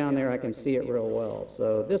look down there, I can see it real well.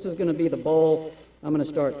 So this is going to be the bowl. I'm going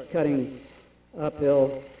to start cutting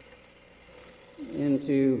uphill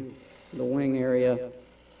into the wing area.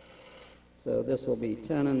 So this will be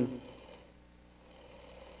tenon.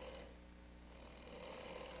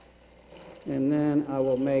 And then I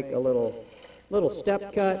will make a little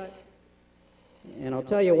step cut, and I'll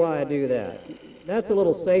tell you why I do that. That's a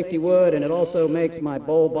little safety wood, and it also makes my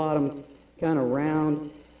bowl bottom kind of round.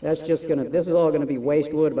 That's just going to, this is all going to be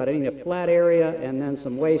waste wood, but I need a flat area and then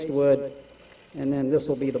some waste wood, and then this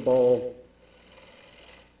will be the bowl.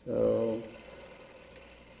 So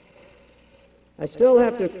I still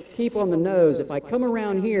have to keep on the nose. If I come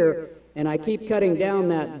around here and I keep cutting down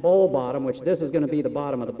that bowl bottom, which this is going to be the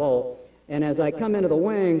bottom of the bowl, and as I come into the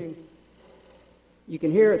wing, you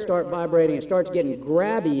can hear it start vibrating. It starts getting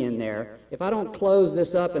grabby in there. If I don't close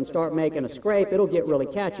this up and start making a scrape, it'll get really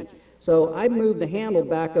catchy. So I move the handle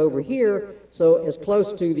back over here, so as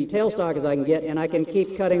close to the tailstock as I can get, and I can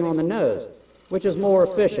keep cutting on the nose, which is more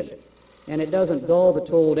efficient, and it doesn't dull the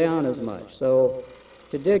tool down as much. So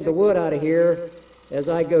to dig the wood out of here, as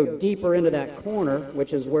I go deeper into that corner,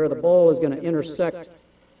 which is where the bowl is going to intersect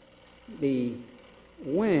the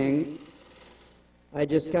wing, I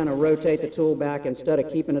just kind of rotate the tool back instead of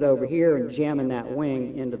keeping it over here and jamming that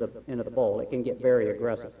wing into the bowl. It can get very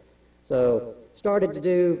aggressive. So started to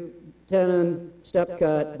do tenon, step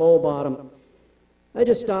cut, bowl bottom. I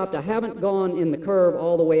just stopped. I haven't gone in the curve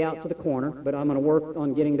all the way out to the corner, but I'm going to work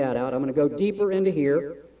on getting that out. I'm going to go deeper into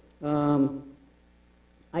here.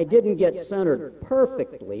 I didn't get centered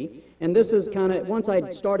perfectly, and this is kind of, once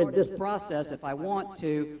I started this process, if I want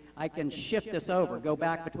to, I can shift this over, go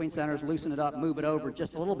back between centers, loosen it up, move it over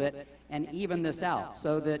just a little bit, and even this out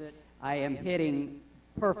so that I am hitting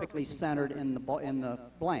perfectly centered in the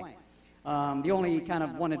blank. The only kind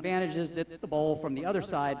of one advantage is that the bowl from the other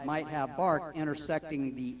side might have bark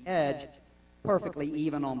intersecting the edge perfectly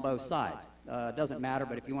even on both sides. Doesn't matter,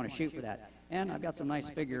 but if you want to shoot for that. And I've got some nice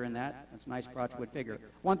figure in that. That's a nice crotchwood figure.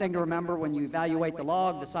 One thing to remember when you evaluate the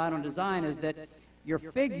log, decide on design, is that your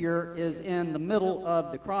figure is in the middle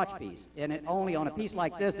of the crotch piece. And it only, on a piece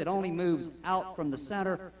like this, it only moves out from the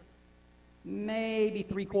center maybe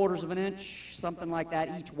 3/4 of an inch, something like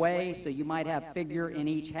that each way. So you might have figure in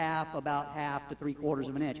each half, about 1/2 to 3/4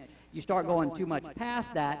 of an inch. You start going too much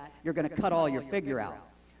past that, you're going to cut all your figure out.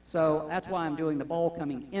 So that's why I'm doing the bowl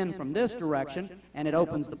coming in from this direction, and it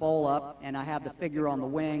opens the bowl up, and I have the figure on the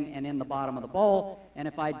wing and in the bottom of the bowl. And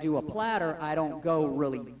if I do a platter, I don't go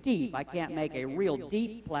really deep. I can't make a real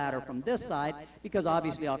deep platter from this side because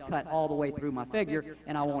obviously I'll cut all the way through my figure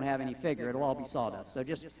and I won't have any figure. It'll all be sawdust. So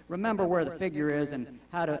just remember where the figure is and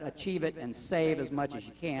how to achieve it and save as much as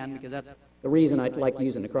you can, because that's the reason I like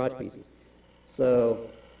using the crotch pieces. So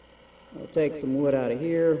I'll take some wood out of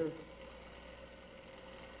here.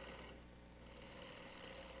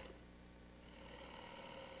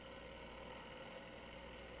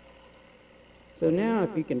 So now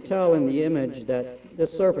if you can tell in the image that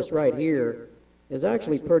this surface right here is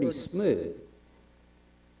actually pretty smooth.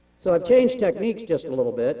 So I've changed techniques just a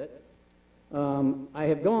little bit. I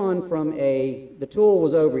have gone from the tool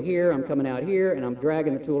was over here, I'm coming out here, and I'm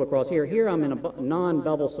dragging the tool across here. Here I'm in a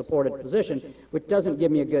non-bevel supported position, which doesn't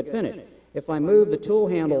give me a good finish. If I move the tool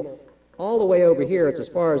handle all the way over here, it's as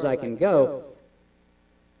far as I can go.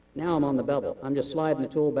 Now I'm on the bevel. I'm just sliding the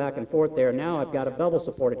tool back and forth there. Now I've got a bevel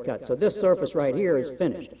supported cut. So this surface right here is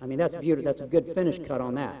finished. I mean, that's beautiful. That's a good finish cut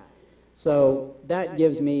on that. So that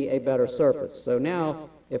gives me a better surface. So now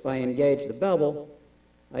if I engage the bevel,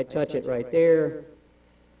 I touch it right there,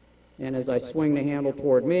 and as I swing the handle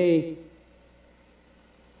toward me,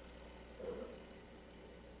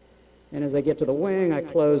 and as I get to the wing, I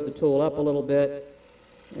close the tool up a little bit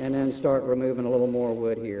and then start removing a little more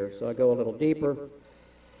wood here. So I go a little deeper.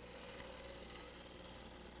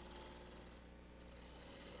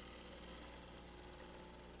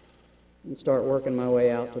 And start working my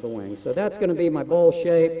way out to the wing. So that's going to be my bowl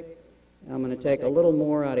shape. I'm going to take a little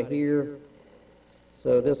more out of here.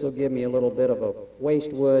 So this will give me a little bit of a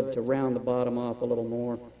waste wood to round the bottom off a little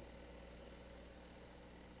more.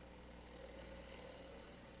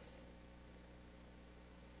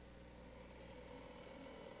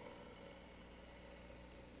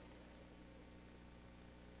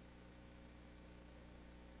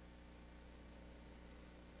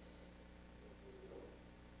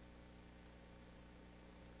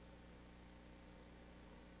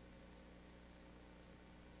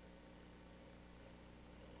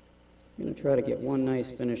 I'm going to try to get one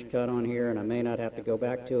nice finished cut on here, and I may not have to go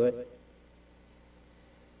back to it.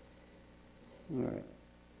 All right.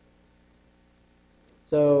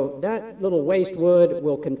 So that little waste wood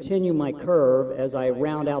will continue my curve as I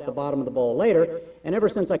round out the bottom of the bowl later. And ever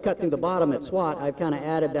since I cut through the bottom at SWAT, I've kind of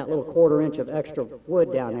added that little 1/4 inch of extra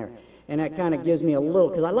wood down there. And that kind of gives me a little,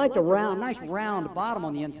 because I like a nice round bottom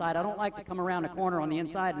on the inside. I don't like to come around a corner on the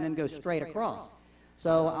inside and then go straight across.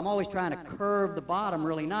 So I'm always trying to curve the bottom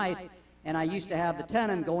really nice. And I used to have the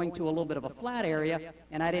tenon going to a little bit of a flat area,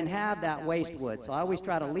 and I didn't have that waste wood. So I always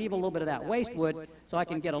try to leave a little bit of that waste wood so I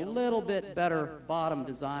can get a little bit better bottom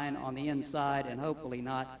design on the inside and hopefully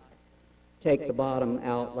not take the bottom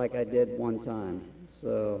out like I did one time.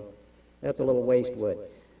 So that's a little waste wood.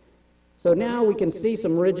 So now we can see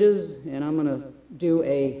some ridges, and I'm going to do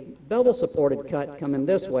a bevel-supported cut coming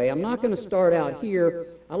this way. I'm not going to start out here.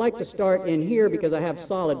 I like to start in here because I have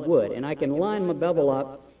solid wood, and I can line my bevel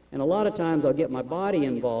up. And a lot of times I'll get my body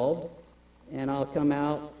involved, and I'll come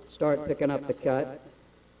out, start picking up the cut.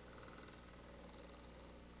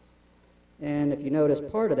 And if you notice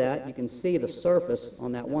part of that, you can see the surface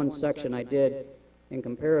on that one section I did. In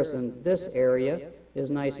comparison, this area is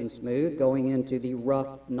nice and smooth going into the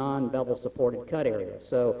rough, non-bevel supported cut area.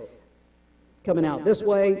 So coming out this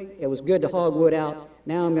way, it was good to hog wood out.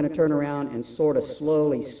 Now I'm going to turn around and sort of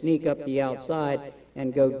slowly sneak up the outside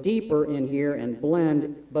and go deeper in here and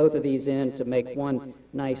blend both of these in to make one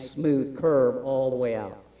nice smooth curve all the way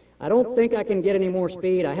out. I don't think I can get any more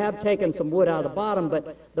speed. I have taken some wood out of the bottom,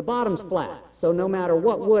 but the bottom's flat. So no matter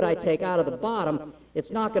what wood I take out of the bottom,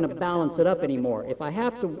 it's not going to balance it up anymore. If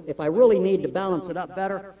I really need to balance it up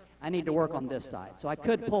better, I need to work on this side. So I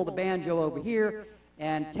could pull the banjo over here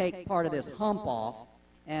and take part of this hump off,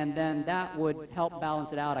 and then that would help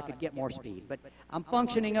balance it out. I could get more speed. But I'm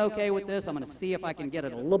functioning okay with this. I'm going to see if I can get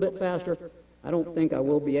it a little bit faster. I don't think I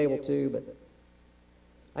will be able to, but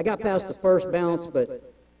I got past the first bounce, but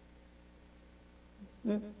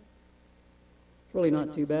it's really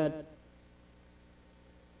not too bad.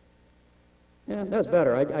 Yeah, that's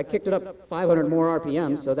better. I kicked it up 500 more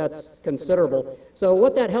RPM, so that's considerable. So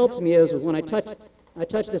what that helps me is when I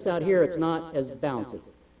touch this out here, it's not as bouncy.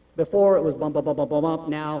 Before it was bump, bump, bump, bump, bump, bump.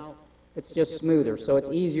 Now it's just smoother, so it's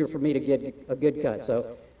easier for me to get a good cut.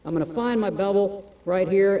 So I'm going to find my bevel right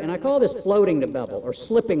here, and I call this floating the bevel or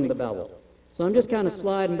slipping the bevel. So I'm just kind of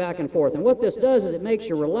sliding back and forth. And what this does is it makes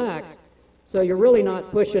you relax, so you're really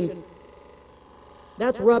not pushing.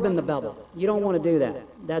 That's rubbing the bevel. You don't want to do that.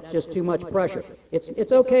 That's just too much pressure.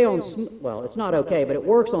 It's okay on, well, it's not okay, but it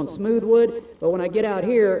works on smooth wood. But when I get out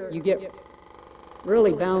here, you get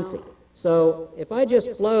really bouncy. So if I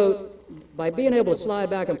just float, by being able to slide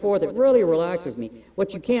back and forth, it really relaxes me.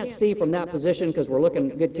 What you can't see from that position, because we're looking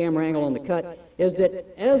at a good camera angle on the cut, is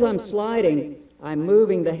that as I'm sliding, I'm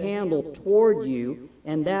moving the handle toward you,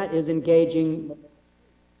 and that is engaging.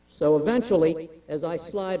 So eventually, as I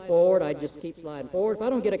slide forward, I just keep sliding forward. If I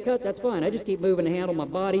don't get a cut, that's fine. I just keep moving the handle. My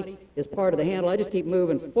body is part of the handle. I just keep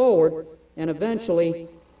moving forward, and eventually,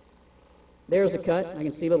 there's a cut. I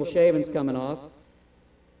can see little shavings coming off.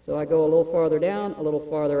 So I go a little farther down, a little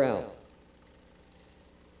farther out.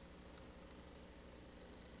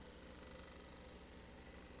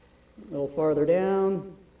 A little farther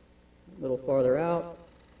down, a little farther out.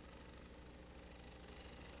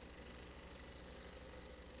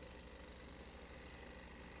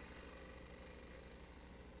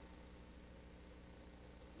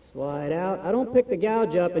 Slide out. I don't pick the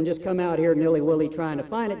gouge up and just come out here nilly-willy trying to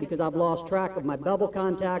find it because I've lost track of my bevel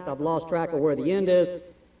contact. I've lost track of where the end is.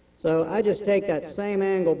 So I just take that same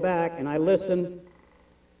angle back and I listen.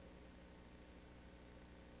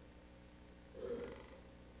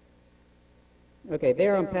 Okay,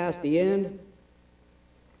 there I'm past the end.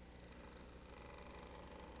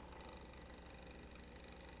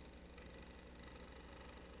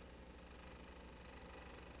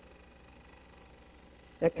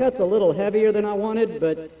 That cut's a little heavier than I wanted,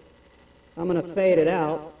 but I'm going to fade it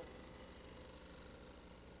out.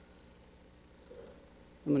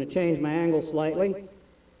 I'm going to change my angle slightly.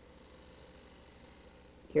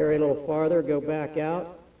 Carry a little farther, go back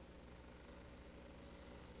out.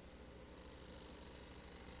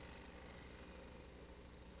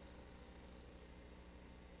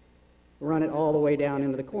 Run it all the way down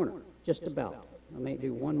into the corner, just about. I may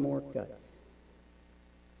do one more cut.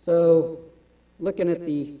 So, looking at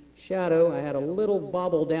the shadow, I had a little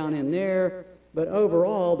bobble down in there, but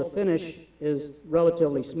overall the finish is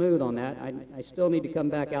relatively smooth on that. I still need to come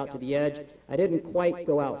back out to the edge. I didn't quite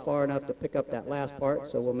go out far enough to pick up that last part,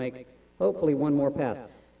 so we'll make hopefully one more pass.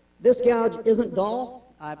 This gouge isn't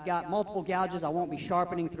dull. I've got multiple gouges. I won't be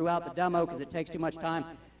sharpening throughout the demo because it takes too much time.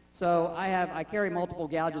 So I carry multiple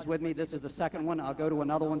gouges with me. This is the second one. I'll go to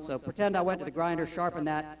another one. So pretend I went to the grinder, sharpen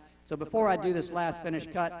that. So before I do this last finish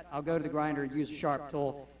cut, I'll go to the grinder, use a sharp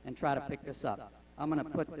tool, and try to pick this up. I'm going to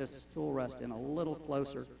put this tool rest in a little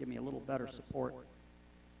closer, give me a little better support,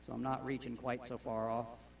 so I'm not reaching quite so far off.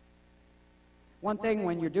 One thing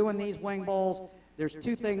when you're doing these wing bowls, there's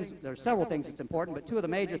several things that's important, but two of the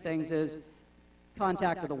major things is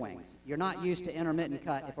contact with the wings. You're not used to intermittent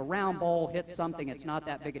cut. If a round bowl hits something, it's not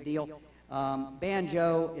that big a deal.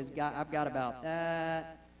 Banjo I've got about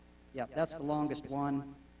that. Yep, that's the longest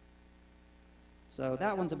one. So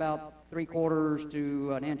that one's about 3/4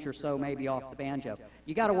 to an inch or so maybe off the banjo.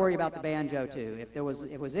 You got to worry about the banjo too. If it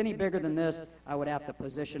was any bigger than this, I would have to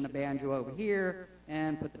position the banjo over here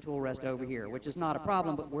and put the tool rest over here, which is not a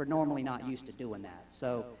problem, but we're normally not used to doing that.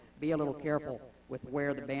 So be a little careful with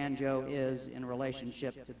where the banjo is in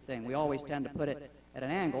relationship to the thing. We always tend to put it at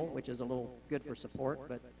an angle, which is a little good for support,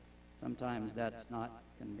 but sometimes that's not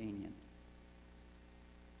convenient.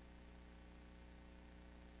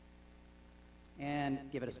 And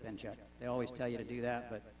give it a spin check. They always tell you to do that,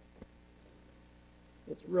 but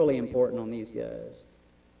it's really important on these guys.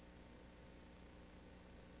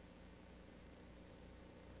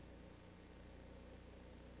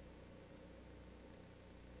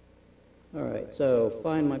 All right, so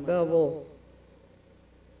find my bevel.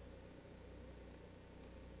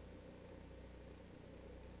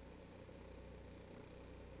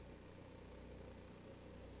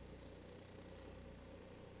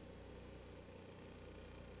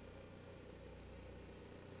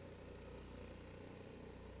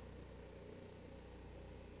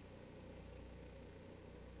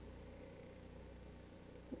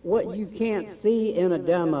 What you can't see in a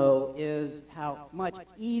demo is how much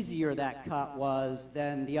easier that cut was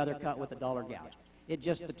than the other cut with the duller gouge.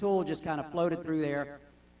 The tool just kind of floated through there.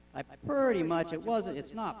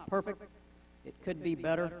 It's not perfect. It could be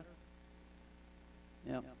better.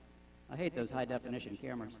 Yeah. I hate those high definition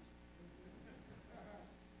cameras.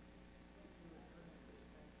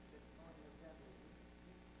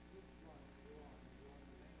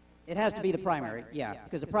 It has to be the primary, yeah,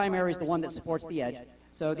 because the primary is the one that supports the edge.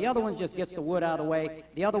 So the other one just gets the wood out of the way.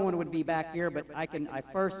 The other one would be back here, but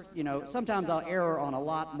sometimes I'll err on a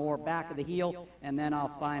lot more back of the heel, and then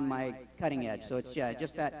I'll find my cutting edge. So it's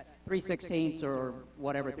just that 3/16 or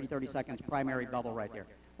whatever, 3/32 primary bevel right there.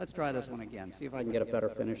 Let's try this one again, see if I can get a better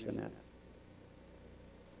finish than that.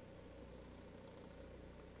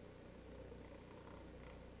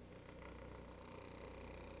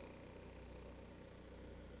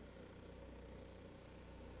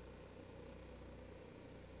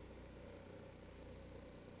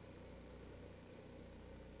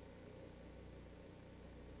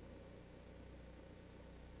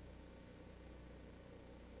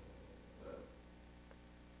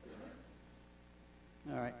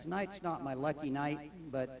 All right, tonight's not my lucky night,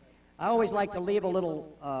 but I always like to leave a little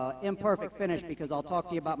imperfect finish because I'll talk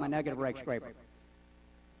to you about my negative rake scraper.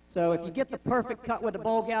 So if you get the perfect cut with the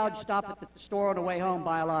bowl gouge, stop at the store on the way home,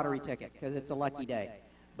 buy a lottery ticket because it's a lucky day.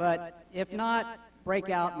 But if not, break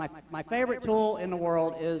out. My favorite tool in the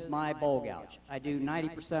world is my bowl gouge. I do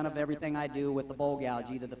 90% of everything I do with the bowl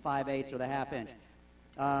gouge, either the 5/8 or the 1/2 inch.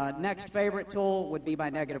 Next favorite tool would be my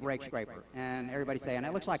negative rake scraper. And everybody's saying,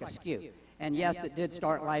 it looks like a skew. And yes, it did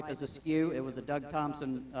start life as a skew. It was a Doug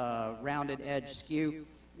Thompson rounded edge skew.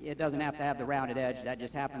 It doesn't have to have the rounded edge. That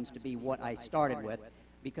just happens to be what I started with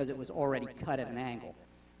because it was already cut at an angle.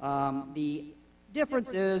 The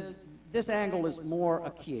difference is this angle is more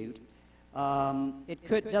acute.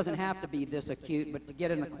 It doesn't have to be this acute, but to get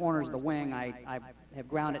in the corners of the wing, I have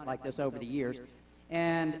ground it like this over the years.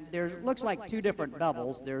 And there looks like two different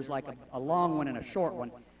bevels. There's like a long one and a short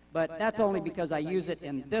one. But that's only because I use it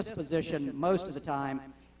in this position most of the time,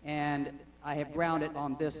 and I have ground it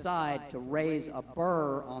on this side to raise a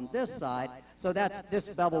burr on this side, so this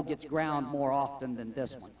bevel gets ground more often than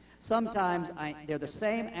this one. Sometimes they're the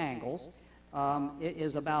same angles. It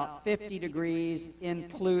is about 50 degrees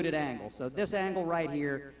included angle. So this angle right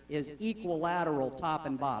here is equilateral top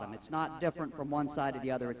and bottom. It's not different from one side to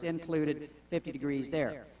the other. It's included 50 degrees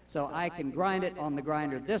there. So I can grind it on the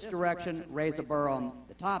grinder this direction, raise a burr on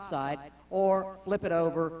the top side, or flip it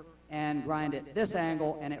over and grind it this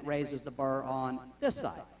angle, and it raises the burr on this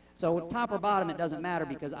side. So top or bottom, it doesn't matter,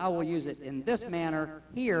 because I will use it in this manner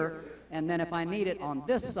here, and then if I need it on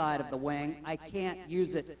this side of the wing, I can't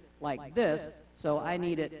use it like this, so I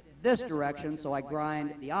need it this direction, so I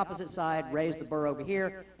grind the opposite side, raise the burr over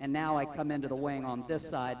here, and now I come into the wing on this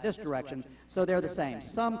side, this direction, so they're the same.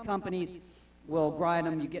 Some companies will grind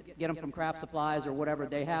them, you get them from Craft Supplies or whatever,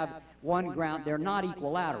 they have one ground, they're not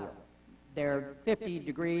equilateral. They're 50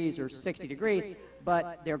 degrees or 60 degrees,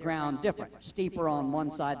 but they're ground different. Steeper on one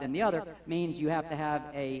side than the other means you have to have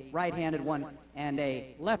a right-handed one and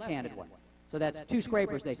a left-handed one. So that's two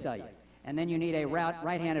scrapers they sell you. And then you need a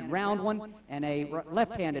right-handed round one and a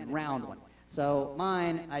left-handed round one. So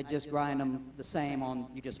mine, I just grind them the same on,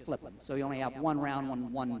 you just flip them. So you only have one round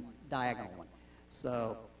one, one diagonal one.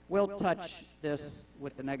 So we'll touch this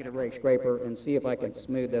with the negative rake scraper and see if I can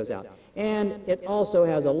smooth those out. And it also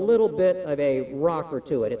has a little bit of a rocker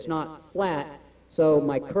to it. It's not flat, so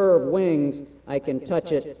my curved wings, I can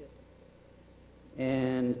touch it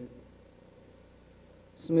and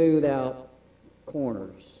smooth out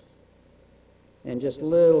corners and just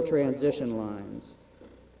little transition lines.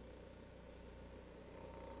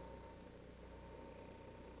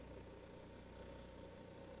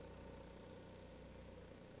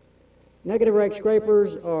 Negative rake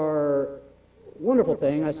scrapers are a wonderful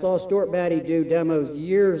thing. I saw Stuart Batty do demos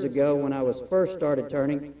years ago when I was first started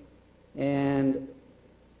turning, and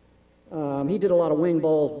he did a lot of wing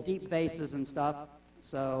bowls, deep bases and stuff,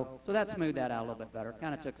 so that smoothed that out a little bit better.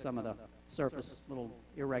 Kind of took some of the surface little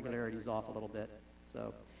irregularities off a little bit.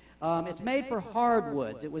 So it's made for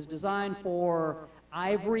hardwoods. It was designed for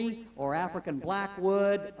ivory or African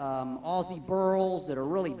blackwood, Aussie burls that are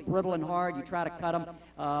really brittle and hard. You try to cut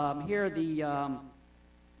them. Here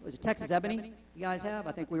was it Texas ebony you guys have?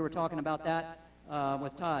 I think we were talking about that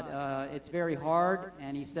with Todd. It's very hard,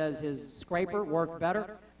 and he says his scraper worked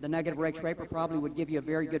better. The negative rake scraper probably would give you a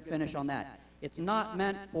very good finish on that. It's not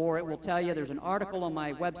meant for, it will tell you, there's an article on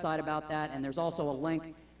my website about that, and there's also a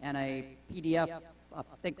link and a PDF, a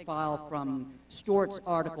thick file from Stuart's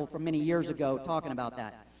article from many years ago talking about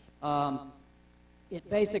that. It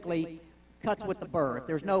basically cuts with the burr. If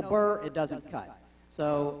there's no burr, it doesn't cut.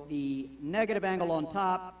 So the negative angle on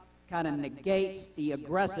top kind of negates the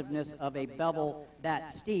aggressiveness of a bevel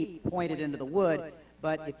that steep pointed into the wood,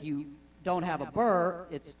 but if you don't have a burr,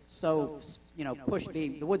 it's so,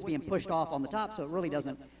 the wood's being pushed off on the top, so it really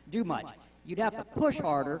doesn't do much. You'd have to push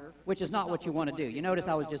harder, which is not what you want to do. You notice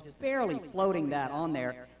I was just barely floating that on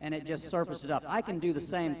there, and it just surfaced it up. I can do the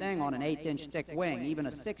same thing on an 1/8-inch thick wing, even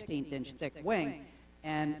a 16th-inch thick wing,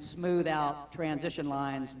 and smooth out transition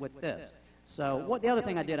lines with this. So the other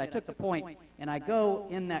thing I did, I took the point, and I go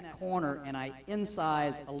in that corner, and I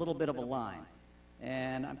incise a little bit of a line.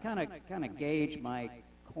 And I'm kind of gauge my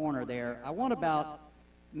corner there. I want about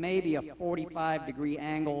maybe a 45-degree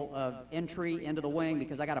angle of entry into the wing,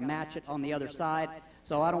 because I got to match it on the other side.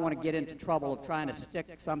 So I don't want to get into trouble of trying to stick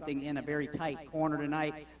something in a very tight corner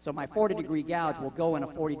tonight. So my 40-degree gouge will go in a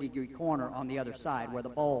 40-degree corner on the other side where the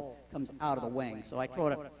bowl comes out of the wing. So I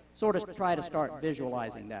sort of try to start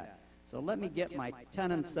visualizing that. So let me get my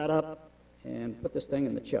tenon set up and put this thing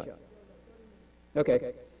in the chuck.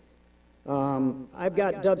 Okay. I've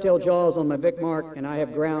got dovetail jaws on my Vic Mark, and I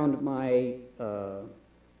have ground my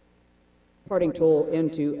parting tool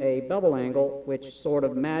into a bevel angle, which sort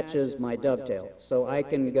of matches my dovetail. So I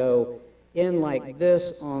can go in like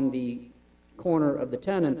this on the corner of the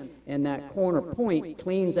tenon, and that corner point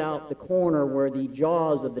cleans out the corner where the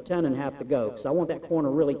jaws of the tenon have to go, because I want that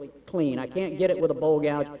corner really clean. I can't get it with a bowl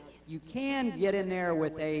gouge. You can get in there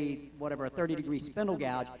with a 30-degree spindle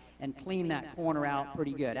gouge and clean that corner out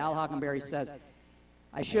pretty good. Al Hockenberry says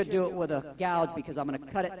I should do it with a gouge because I'm going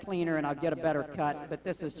to cut it cleaner and I'll get a better cut, but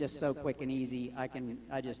this is just so quick and easy.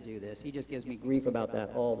 I just do this. He just gives me grief about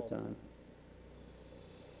that all the time.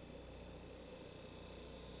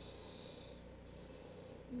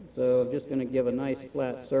 So I'm just going to give a nice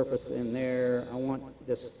flat surface in there. I want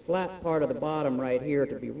this flat part of the bottom right here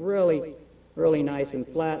to be really nice and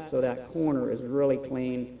flat, so that corner is really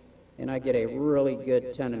clean. and I get a really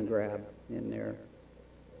good tenon grab in there.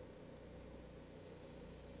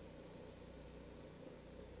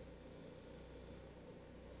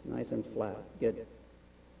 Nice and flat, good.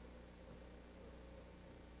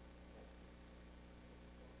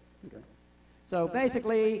 Okay. So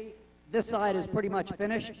basically, this side is pretty much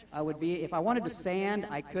finished. If I wanted to sand,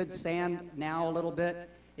 I could sand now a little bit.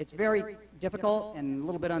 It's very difficult and a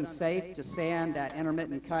little bit unsafe to sand that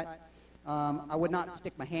intermittent cut. I would not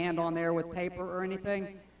stick my hand on there with paper or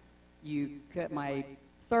anything. My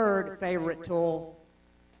third favorite tool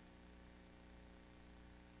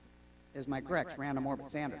is my Grex random orbit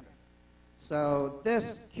sander. So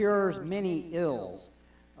this cures many ills.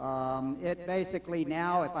 It basically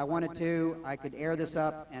now, if I wanted to, I could air this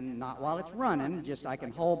up, and not while it's running, just I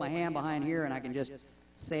can hold my hand behind here and I can just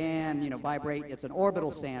sand, vibrate. It's an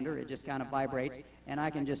orbital sander. It just kind of vibrates, and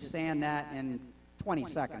I can just sand that in 20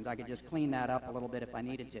 seconds. I could just clean that up a little bit if I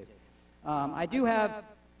needed to. I do have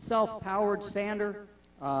self-powered sander.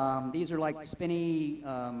 These are like spinny,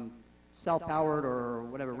 self-powered or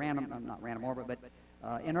whatever, not random orbit, but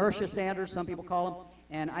inertia sanders, some people call them.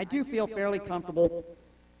 And I do feel fairly comfortable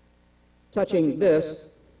touching this.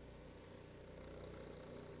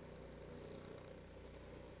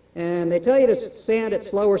 And they tell you to sand at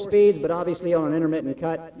slower speeds, but obviously on an intermittent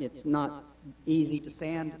cut, it's not easy to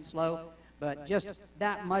sand slow. But just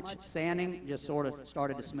that much sanding just sort of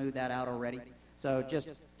started to smooth that out already. So just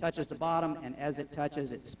touches the bottom, and as it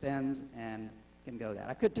touches, it spins and can go that.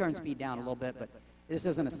 I could turn speed down a little bit, but this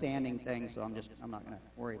isn't a sanding thing, so I'm not going to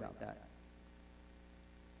worry about that.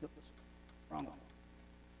 Oops, wrong one.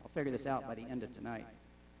 I'll figure this out by the end of tonight.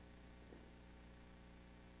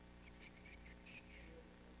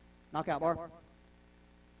 Knockout bar?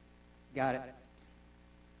 Got it.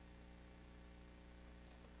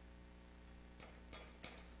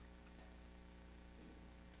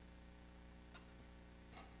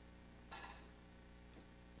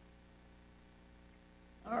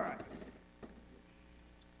 All right.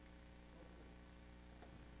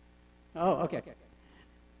 Oh, okay.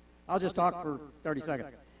 I'll just talk for 30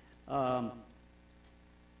 seconds. I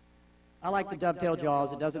like the dovetail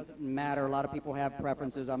jaws. It doesn't matter. A lot of people have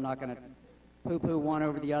preferences. I'm not going to poo-poo one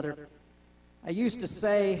over the other. I used to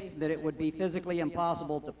say that it would be physically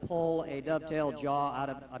impossible to pull a dovetail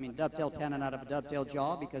dovetail tenon out of a dovetail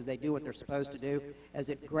jaw, because they do what they're supposed to do. As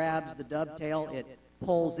it grabs the dovetail, it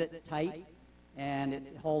pulls it tight, and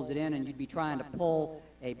it holds it in, and you'd be trying to pull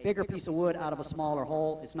a bigger piece of wood out of a smaller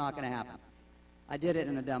hole. It's not going to happen. I did it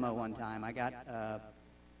in a demo one time. I got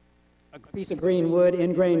a piece of green wood,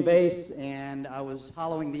 in-grain base, and I was I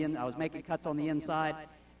was making cuts on the inside,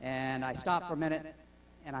 and I stopped for a minute,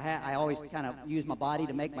 and I always kind of use my body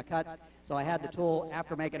to make my cuts. So I had the tool.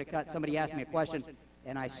 After making a cut, somebody asked me a question,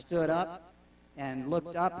 and I stood up and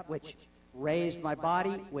looked up, which raised my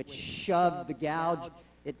body, which shoved the gouge.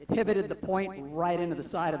 It pivoted the point right into the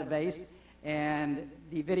side of the base, and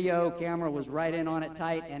the video camera was right in on it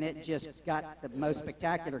tight, and it just got the most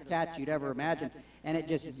spectacular catch you'd ever imagine, and it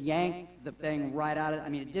just yanked the thing right out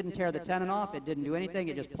of, it didn't tear the tenon off, it didn't do anything,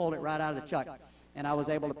 it just pulled it right out of the chuck, and I was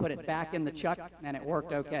able to put it back in the chuck, and it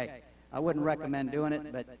worked okay. I wouldn't recommend doing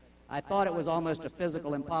it, but I thought it was almost a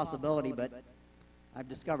physical impossibility, but I've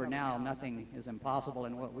discovered now nothing is impossible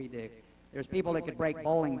in what we do. There's people that could break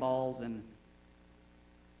bowling balls, and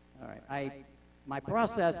all right, my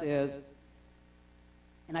process is,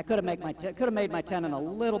 and I could have made my tenon a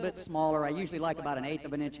little bit smaller. I usually like about 1/8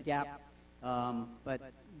 of an inch gap, but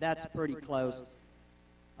that's pretty close.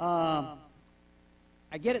 I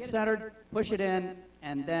get it centered, push it in,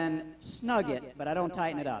 and then snug it, but I don't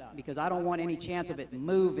tighten it up, because I don't want any chance of it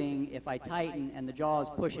moving if I tighten and the jaws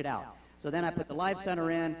push it out. So then I put the live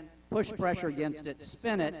center in, push pressure against it,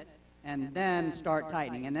 spin it, and then start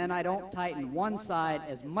tightening. And then I don't tighten one side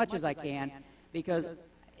as much as I can, because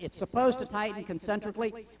it's supposed to tighten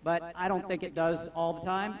concentrically, but I don't think it does all the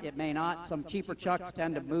time. It may not. Some cheaper chucks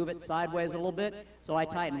tend to move it sideways a little bit. So I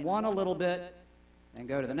tighten one a little bit, and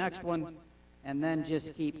go to the next one, and then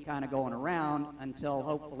just keep kind of going around until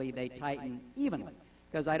hopefully they tighten evenly.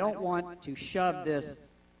 Because I don't want to shove this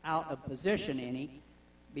out of position any,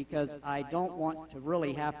 because I don't want to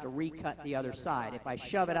really have to recut the other side. If I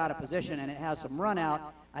shove it out of position and it has some run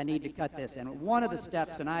out, I need to cut this. And one of the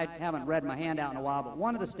steps, and I haven't read my handout in a while, but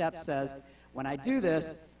one of the steps says, when I do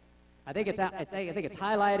this, I think it's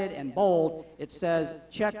highlighted and bold. It says,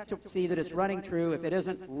 check to see that it's running true. If it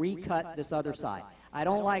isn't, recut this other side. I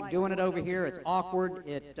don't like doing it over here. It's awkward.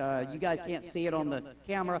 You guys can't see it on the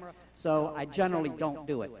camera, so I generally don't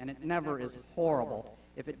do it, and it never is horrible.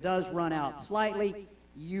 If it does run out slightly,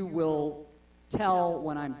 you will tell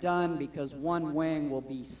when I'm done because one wing will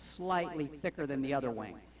be slightly thicker than the other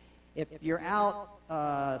wing. If you're out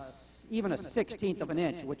even a 1/16 of an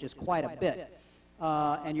inch, which is quite a bit,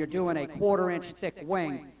 and you're doing a 1/4 inch thick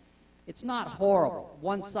wing, it's not horrible.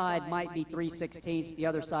 One side might be 3/16, the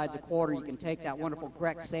other side's a 1/4. You can take that wonderful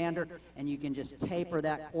Grex sander and you can just taper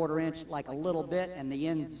that 1/4 inch like a little bit, and the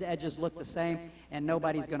edges look the same, and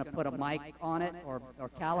nobody's going to put a mic on it or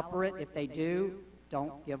caliper it. If they do,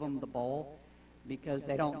 don't give them the bowl because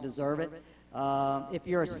they don't deserve it. If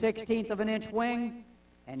you're a 1/16 of an inch wing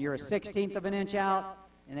and you're a 1/16 of an inch out,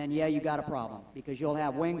 and then, yeah, you got a problem because you'll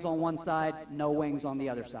have wings on one side, no wings on the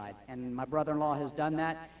other side. And my brother-in-law has done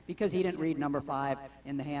that because he didn't read number 5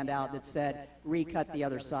 in the handout that said recut the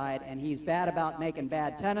other side. And he's bad about making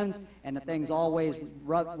bad tenons, and the thing's always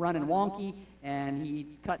running wonky. And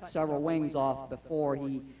he cut several wings off before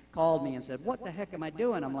he called me and said, "What the heck am I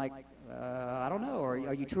doing?" I'm like, "I don't know.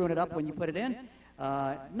 Are you truing it up when you put it in?"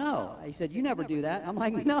 No. He said, "You never do that." I'm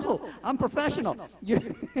like, "No, I'm professional.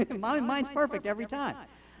 Mine's perfect every time."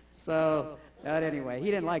 So, anyway, he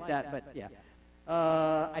didn't like that, but yeah.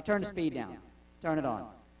 I turn the speed down, turn it on,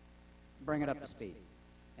 bring it up to speed.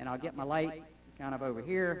 And I'll get my light kind of over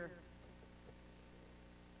here.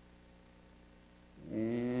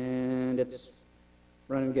 And it's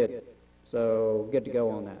running good. So, good to go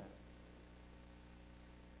on that.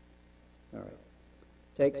 All right.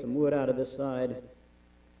 Take some wood out of this side.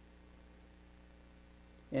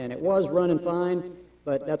 And it was running fine,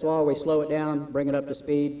 but that's why I always slow it down, bring it up to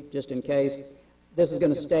speed, just in case. This is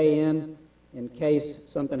going to stay in case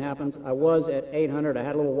something happens. I was at 800. I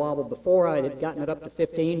had a little wobble before. I had gotten it up to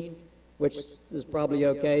 15, which is probably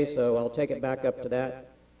okay, so I'll take it back up to that.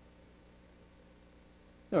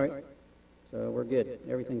 All right, so we're good.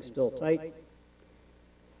 Everything's still tight.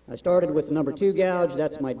 I started with the number 2 gouge.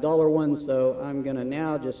 That's my duller one, so I'm going to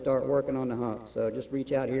now just start working on the hump. So just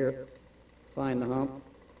reach out here, find the hump.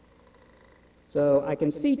 So I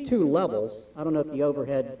can see 2 levels. I don't know if the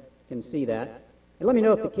overhead can see that. And let me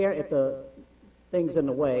know if the thing's in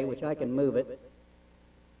the way, which I can move it.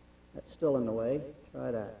 That's still in the way.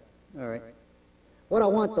 Try that. All right. What I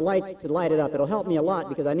want the light to light it up. It'll help me a lot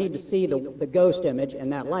because I need to see the ghost image,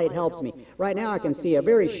 and that light helps me. Right now I can see a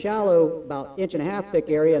very shallow, about 1.5 inch thick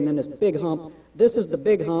area, and then this big hump. This is the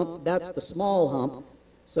big hump. That's the small hump.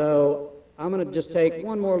 So I'm going to just take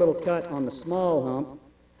one more little cut on the small hump,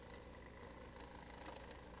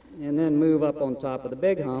 and then move up on top of the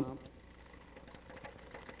big hump.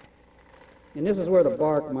 And this is where the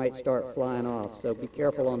bark might start flying off, so be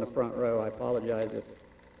careful on the front row. I apologize if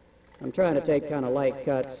I'm trying to take kind of light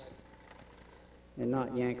cuts and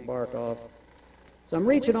not yank bark off. So I'm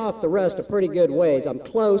reaching off the rest a pretty good ways. I'm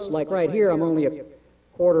close, like right here I'm only a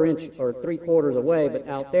 1/4 inch or 3/4 away, but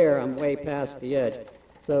out there I'm way past the edge.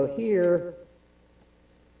 So here,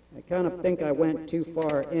 I kind of think I went too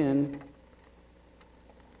far in.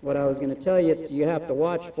 What I was going to tell you have to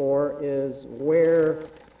watch for is where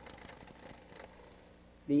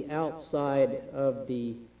the outside of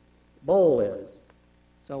the bowl is.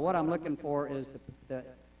 So what I'm looking for is the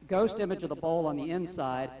ghost image of the bowl on the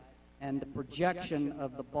inside and the projection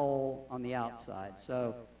of the bowl on the outside.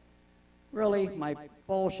 So really, my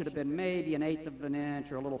bowl should have been maybe 1/8 of an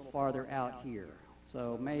inch or a little farther out here.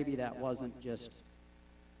 So maybe that wasn't just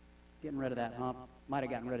getting rid of that hump. Might have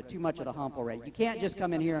gotten rid of too much of the hump already. You can't just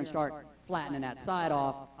come in here and start flattening that side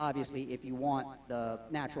off, obviously, if you want the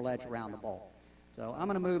natural edge around the bowl. So I'm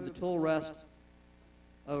going to move the tool rest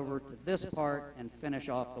over to this part and finish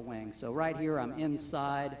off the wing. So right here I'm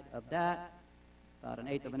inside of that, about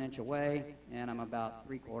 1/8 of an inch away, and I'm about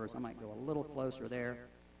 3/4. I might go a little closer there,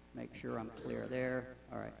 make sure I'm clear there.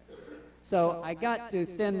 All right. So I got to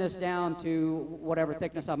thin this down to whatever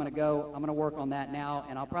thickness I'm going to go. I'm going to work on that now,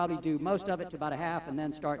 and I'll probably do most of it to about 1/2 and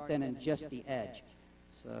then start thinning just the edge.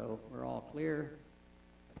 So we're all clear.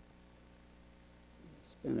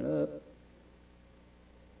 Spin it up.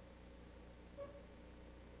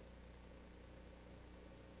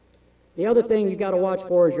 The other thing you got to watch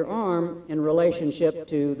for is your arm in relationship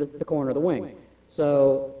to the corner of the wing.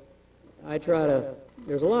 So I try to,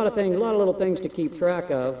 there's a lot of little things to keep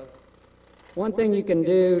track of. One thing you can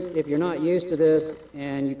do if you're not used to this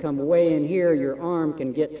and you come way in here, your arm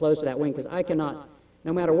can get close to that wing because I cannot,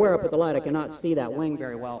 no matter where I put the light, I cannot see that wing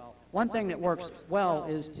very well. One thing that works well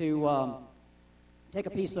is to take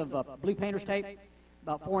a piece of blue painter's tape,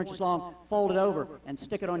 about 4 inches long, fold it over and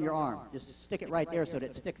stick it on your arm. Just stick it right there so that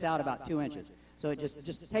it sticks out about 2 inches. So it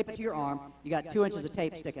just tape it to your arm. You got 2 inches of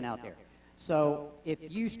tape sticking out there. So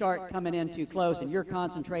if you start coming in too close and you're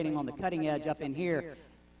concentrating on the cutting edge up in here,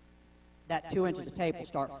 that 2 inches of tape will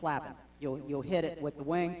start flapping. You'll hit it with the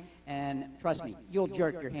wing, and trust me, you'll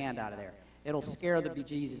jerk your hand out of there. It'll scare the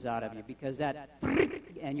bejesus out of you because that,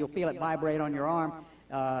 and you'll feel it vibrate on your arm.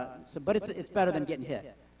 But it's better than getting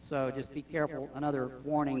hit. So just be careful. Another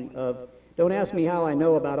warning of, don't ask me how I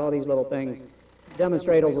know about all these little things.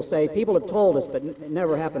 Demonstrators will say, people have told us, but it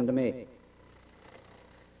never happened to me.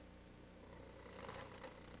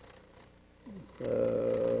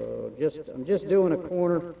 So I'm just doing a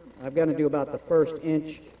corner. I've got to do about the first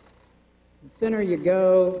inch. The thinner you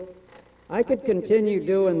go, I could continue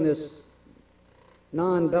doing this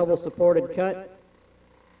non-bevel supported cut,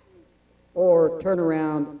 or turn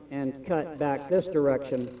around and cut back this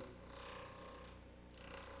direction,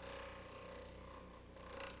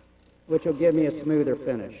 which will give me a smoother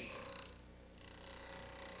finish.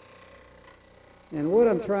 And what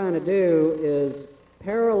I'm trying to do is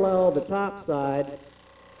parallel the top side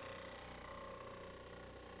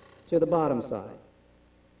to the bottom side.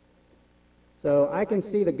 So I can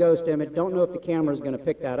see the ghost image. Don't know if the camera is going to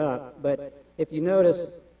pick that up, but if you notice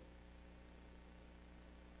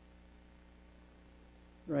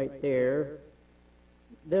right there,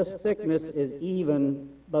 this thickness is even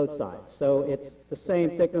both sides. So it's the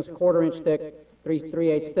same thickness, 1/4 inch thick,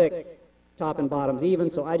 3/8 thick, top and bottom's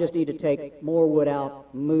even. So I just need to take more wood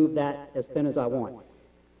out, move that as thin as I want.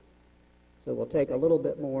 So we'll take a little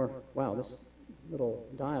bit more. Wow, this little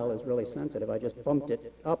dial is really sensitive. I just bumped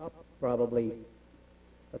it up probably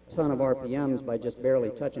a ton of RPMs by just barely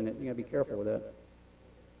touching it. You gotta be careful with that.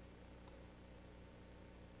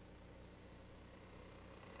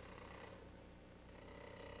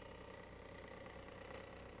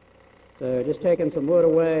 So just taking some wood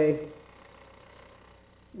away,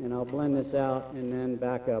 and I'll blend this out and then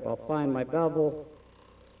back up. I'll find my bevel,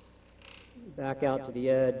 back out to the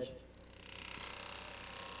edge.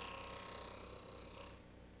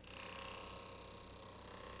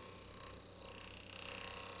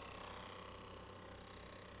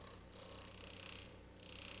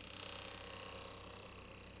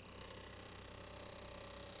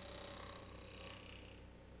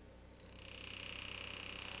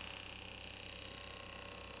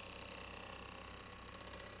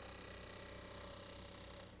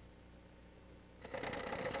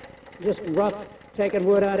 Just rough taking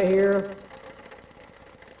wood out of here.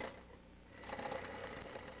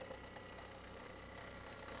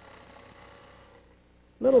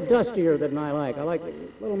 A little dustier than I like. I like a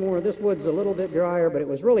little more. This wood's a little bit drier, but it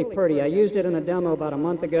was really pretty. I used it in a demo about a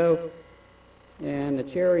month ago, and the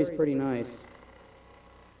cherry's pretty nice.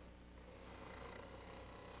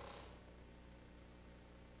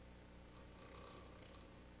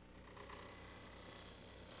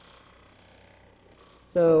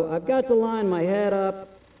 So I've got to line my head up,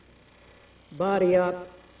 body up,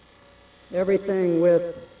 everything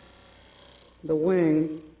with the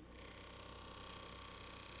wing.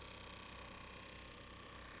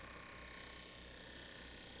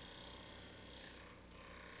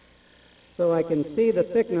 So I can see the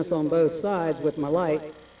thickness on both sides with my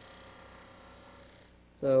light.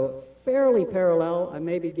 So fairly parallel. I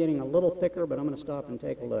may be getting a little thicker, but I'm going to stop and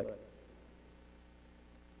take a look.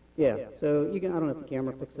 Yeah, so you can, I don't know if the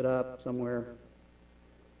camera picks it up somewhere.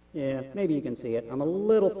 Yeah, maybe you can see it. I'm a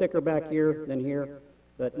little thicker back here than here,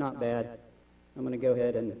 but not bad. I'm going to go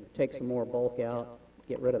ahead and take some more bulk out,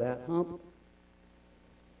 get rid of that hump.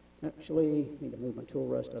 Actually, I need to move my tool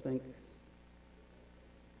rest, I think.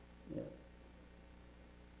 Yeah.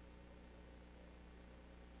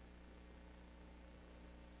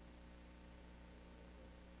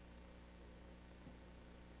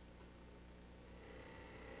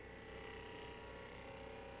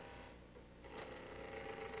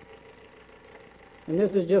 And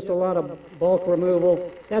this is just a lot of bulk removal.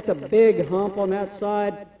 That's a big hump on that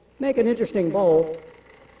side. Make an interesting bowl.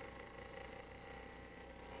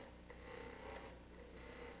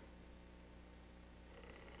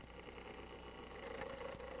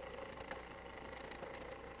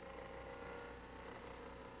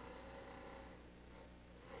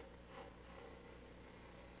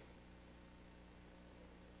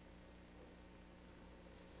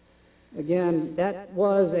 Again, that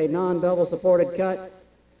was a non-bevel supported cut,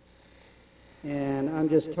 and I'm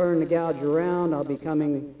just turning the gouge around. I'll be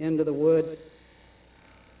coming into the wood.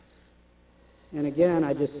 And again,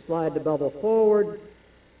 I just slide the bevel forward,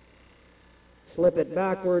 slip it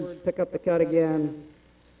backwards, pick up the cut again.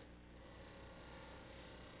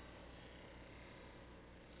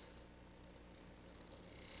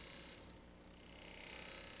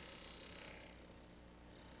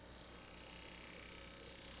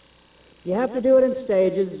 You have to do it in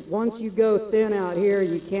stages. Once you go thin out here,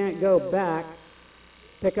 you can't go back,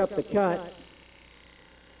 pick up the cut,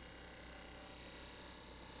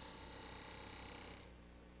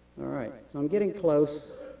 All right, so I'm getting close.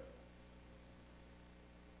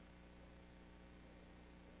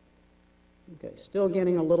 Okay, still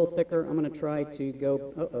getting a little thicker. I'm going to try to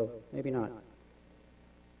go, maybe not.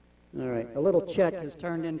 All right, a little check has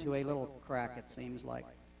turned into a little crack, it seems like.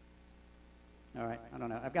 All right, I don't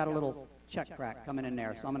know. I've got a little check crack coming in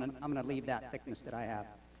there, so I'm gonna leave that thickness that I have.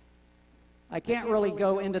 I can't really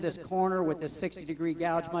go into this corner with this 60-degree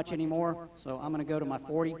gouge much anymore, so I'm gonna go to my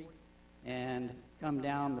 40 and come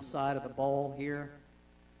down the side of the bowl here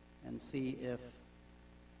and see if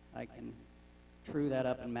I can true that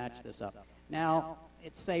up and match this up. Now,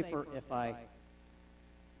 it's safer if I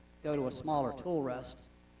go to a smaller tool rest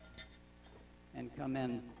and come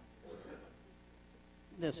in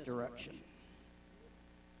this direction.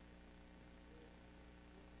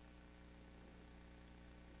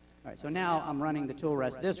 All right, so now I'm running the tool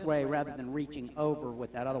rest this way rather than reaching over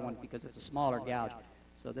with that other one because it's a smaller gouge.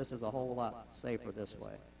 So this is a whole lot safer this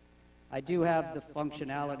way. I do have the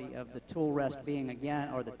functionality of the tool rest being again,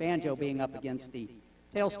 or the banjo being up against the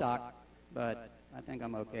tailstock, but I think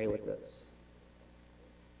I'm okay with this.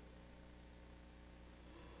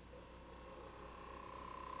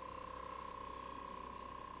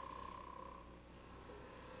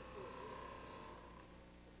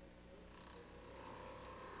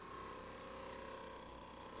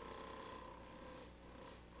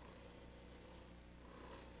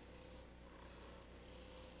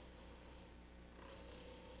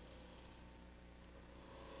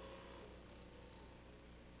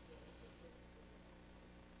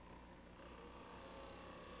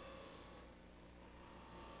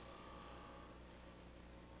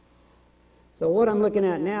 So what I'm looking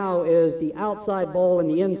at now is the outside bowl and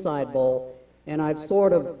the inside bowl, and I've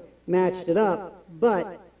sort of matched it up,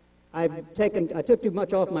 but I took too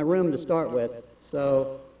much off my rim to start with,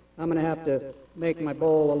 so I'm going to have to make my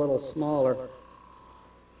bowl a little smaller.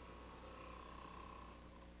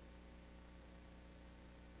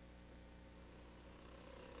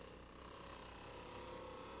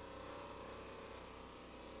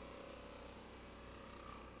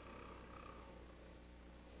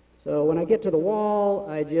 So when I get to the wall,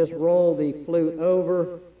 I just roll the flute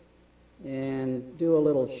over and do a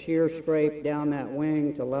little shear scrape down that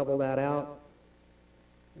wing to level that out.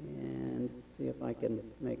 And see if I can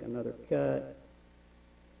make another cut.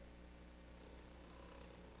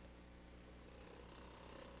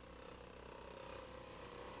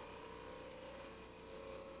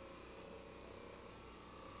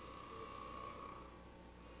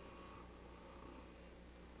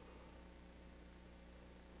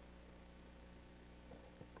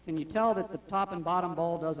 Can you tell that the top and bottom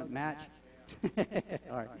bowl doesn't match?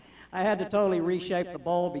 All right. I had to totally reshape the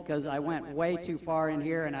bowl because I went way too far in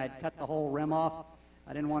here and I'd cut the whole rim off.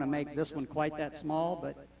 I didn't want to make this one quite that small,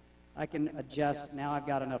 but I can adjust. Now I've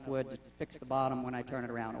got enough wood to fix the bottom when I turn it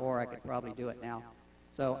around, or I could probably do it now.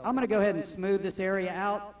 So I'm going to go ahead and smooth this area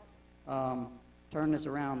out, turn this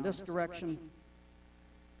around this direction.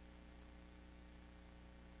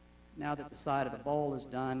 Now that the side of the bowl is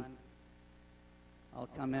done, I'll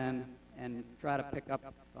come in and try to pick up,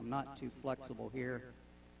 if I'm not too flexible here,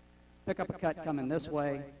 pick up a cut coming this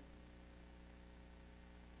way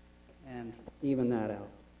and even that out.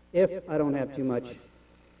 If I don't have too much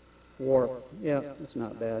warp. Yeah, it's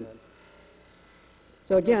not bad.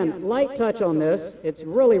 So again, light touch on this. It's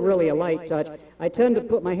really, really a light touch. I tend to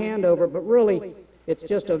put my hand over it, but really it's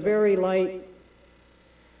just a very light.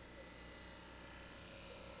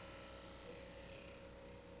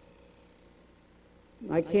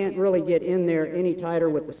 I can't really get in there any tighter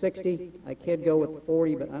with the 60. I could go with the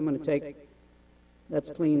 40, but I'm going to take, that's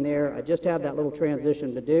clean there. I just have that little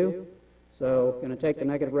transition to do. So I'm going to take the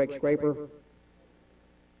negative rake scraper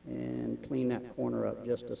and clean that corner up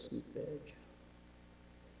just a smidge.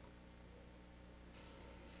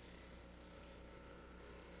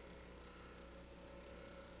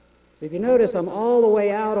 So if you notice, I'm all the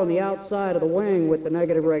way out on the outside of the wing with the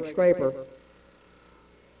negative rake scraper.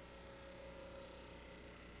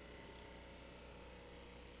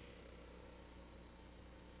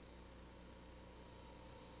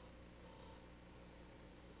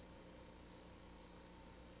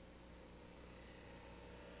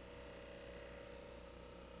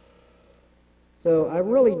 So I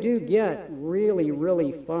really do get really,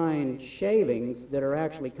 really fine shavings that are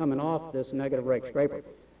actually coming off this negative rake scraper.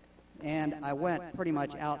 And I went pretty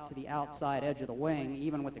much out to the outside edge of the wing,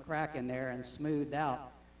 even with the crack in there, and smoothed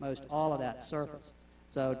out most all of that surface.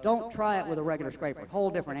 So don't try it with a regular scraper. Whole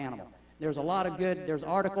different animal. There's a lot of good, there's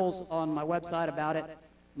articles on my website about it,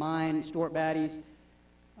 mine, Stuart Batty's.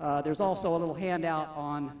 There's also a little handout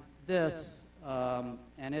on this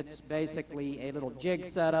and it's basically a little jig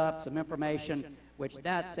setup, some information, which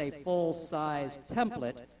that's a full-size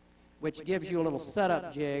template, which gives you a little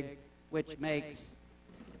setup jig, which makes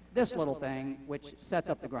this little thing, which sets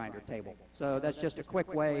up the grinder table. So that's just a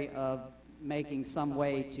quick way of making some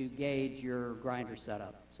way to gauge your grinder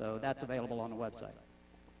setup. So that's available on the website.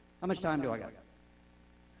 How much time do I got?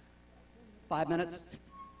 5 minutes? It's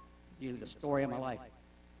usually the story of my life.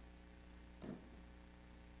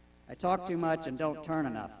 I talk too much and don't turn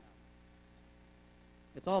enough.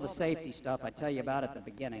 It's all the safety stuff I tell you about at the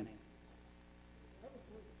beginning.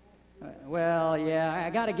 Well, yeah, I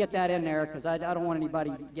got to get that in there because I don't want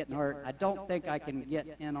anybody getting hurt. I don't think I can get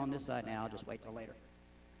in on this side now. I'll just wait till later.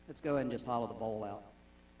 Let's go ahead and just hollow the bowl out.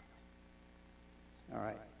 All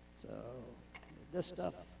right, so this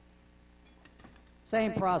stuff,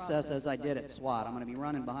 same process as I did at SWAT. I'm going to be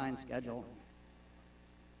running behind schedule.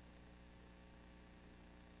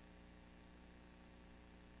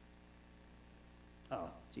 Oh,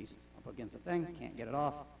 geez, up against the thing, can't get it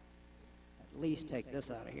off. At least take this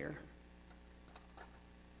out of here.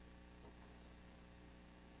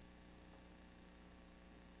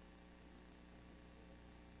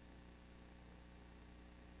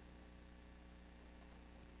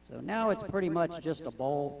 So now it's pretty much just a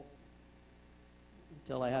bowl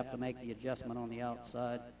until I have to make the adjustment on the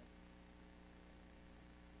outside.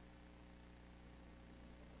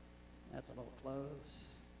 That's a little close.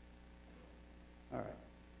 All right.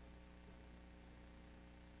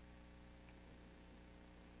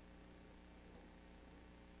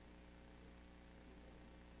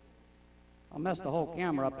 I'll mess the whole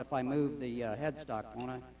camera up if I move the headstock,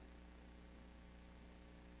 won't I?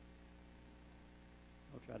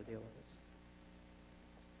 We'll try to deal with this.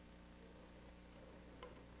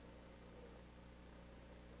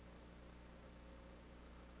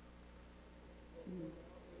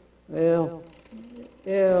 Well,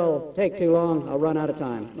 it'll take too long. I'll run out of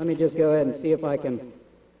time. Let me just go ahead and see if I can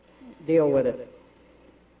deal with it.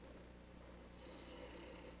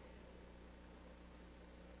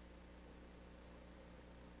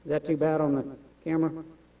 Is that too bad on the camera?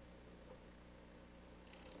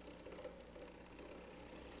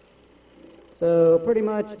 So pretty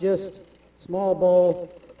much just small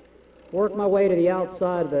bowl, work my way to the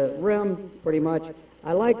outside of the rim pretty much.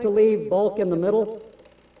 I like to leave bulk in the middle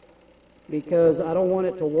because I don't want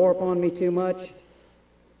it to warp on me too much.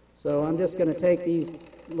 So I'm just going to take these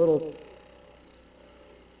little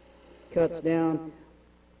cuts down.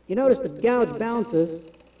 You notice the gouge bounces.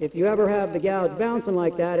 If you ever have the gouge bouncing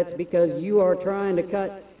like that, it's because you are trying to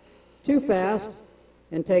cut too fast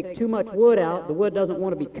and take too much wood out. The wood doesn't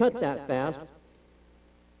want to be cut that fast.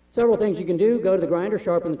 Several things you can do: go to the grinder,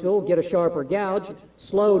 sharpen the tool, get a sharper gouge,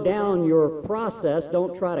 slow down your process,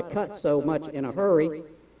 don't try to cut so much in a hurry,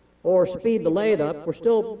 or speed the lathe up.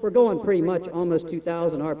 We're going pretty much almost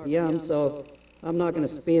 2,000 RPM, so I'm not going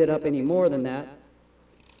to speed it up any more than that.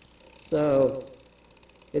 So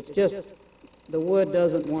it's just the wood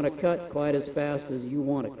doesn't want to cut quite as fast as you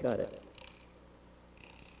want to cut it.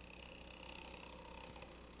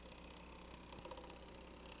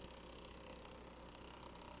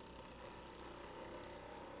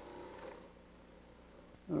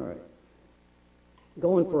 All right.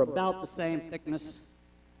 Going for about the same thickness.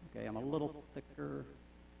 Okay, I'm a little thicker.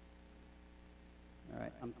 All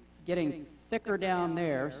right, I'm getting thicker down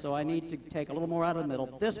there, so I need to take a little more out of the middle.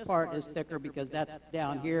 This part is thicker because that's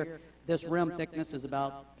down here. This rim thickness is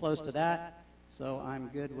about close to that, so I'm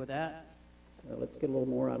good with that. So let's get a little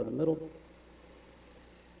more out of the middle.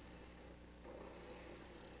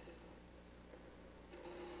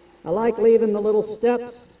 I like leaving the little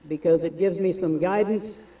steps because it gives me some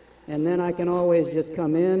guidance, and then I can always just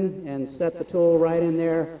come in and set the tool right in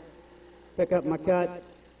there, pick up my cut.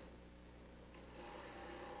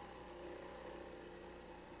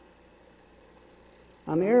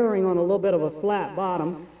 I'm erring on a little bit of a flat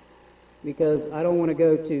bottom because I don't want to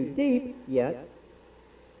go too deep yet.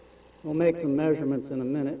 We'll make some measurements in a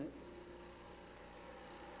minute.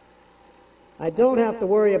 I don't have to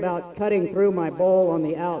worry about cutting through my bowl on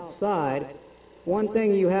the outside. One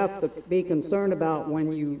thing you have to be concerned about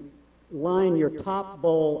when you line your top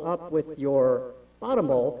bowl up with your bottom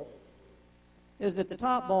bowl is that the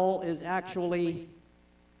top bowl is actually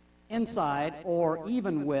inside or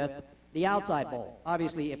even with the outside bowl.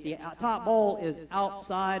 Obviously, if the top bowl is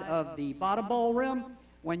outside of the bottom bowl rim,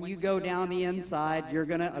 when you go down the inside, you're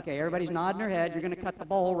going to, okay, everybody's nodding their head, you're going to cut the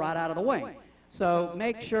bowl right out of the wing. So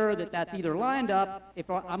make sure that that's either lined up. If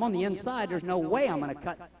I'm on the inside, there's no way I'm going to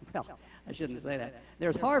cut, well, I shouldn't say that.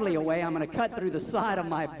 There's hardly a way I'm going to cut through the side of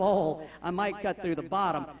my bowl. I might cut through the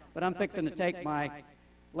bottom, but I'm fixing to take my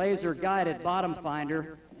laser guided bottom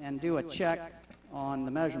finder and do a check on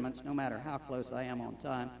the measurements, no matter how close I am on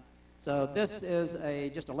time. So this is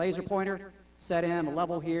just a laser pointer, set in a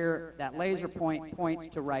level here. That laser point points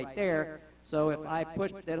to right there. So if I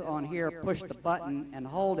push it on here, push the button and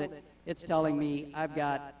hold it, it's telling me I've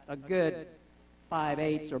got a good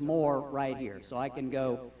 5/8 or more right here. So I can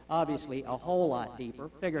go, obviously, a whole lot deeper.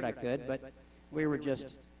 Figured I could, but we were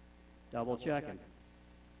just double checking.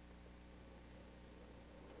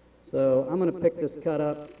 So I'm going to pick this cut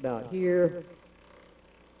up about here.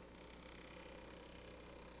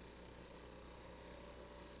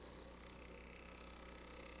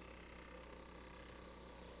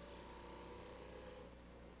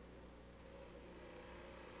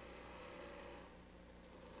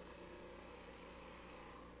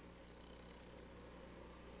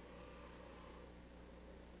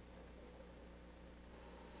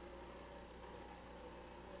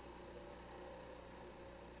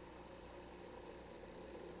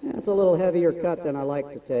 Yeah, it's a little heavier cut than I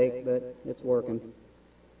like to take, but it's working.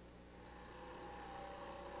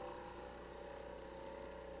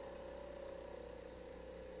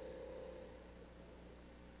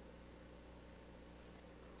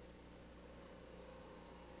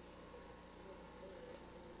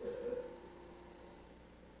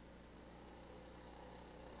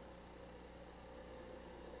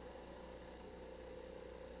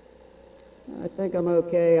 I think I'm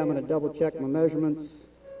okay. I'm going to double check my measurements.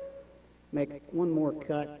 Make one more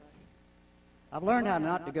cut. I've learned how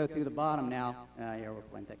not to go through the bottom now. Yeah, we're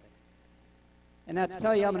playing thick. And that's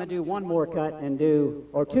tell you I'm going to do one more cut and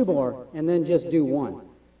or two more, and then just do one.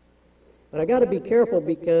 But I got to be careful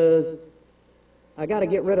because I got to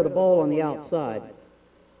get rid of the bowl on the outside.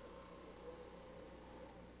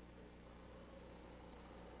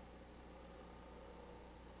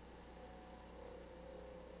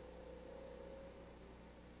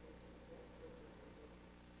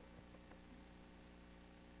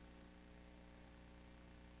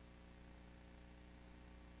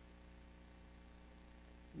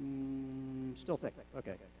 Still thick.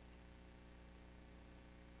 Okay.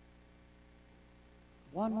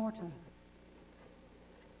 One more time.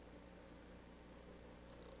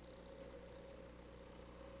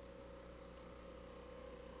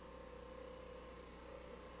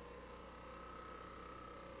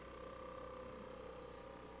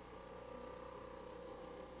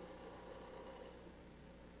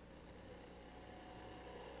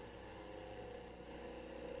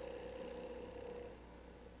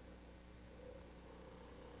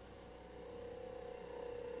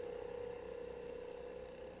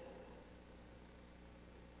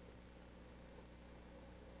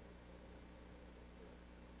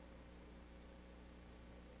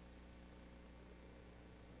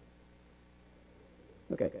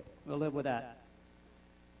 Okay, we'll live with that.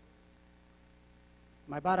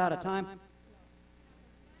 Am I about out of time?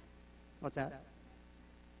 What's that?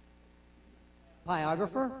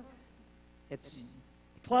 Pyographer? It's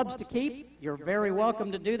clubs to keep. You're very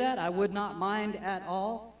welcome to do that. I would not mind at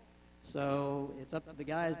all. So it's up to the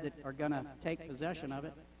guys that are going to take possession of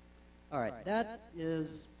it. All right, that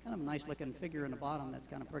is kind of a nice looking figure in the bottom. That's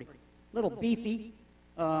kind of pretty. Little beefy.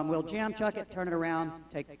 We'll jam chuck it, turn it around,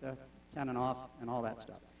 take the tenon off, and all that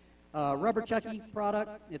stuff. Rubber chucky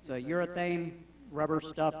product. It's a urethane rubber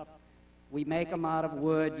stuff. We make them out of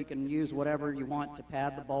wood. You can use whatever you want to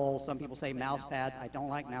pad the bowl. Some people say mouse pads. I don't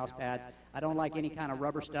like mouse pads. I don't like any kind of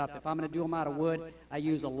rubber stuff. If I'm going to do them out of wood, I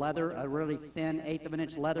use a really thin 1/8 of an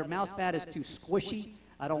inch leather. Mouse pad is too squishy.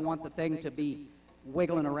 I don't want the thing to be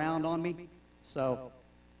wiggling around on me. So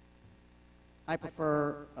I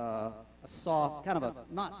prefer a soft, kind of a,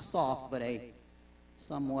 not soft, but a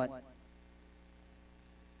somewhat.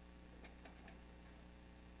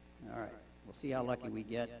 All right, we'll see how lucky we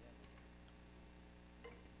get.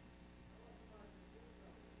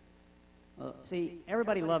 See,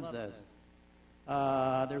 everybody loves those.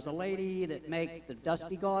 There's a lady that makes the Dust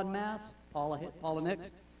Be Gone masks, Paula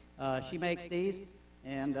Nix. She makes these,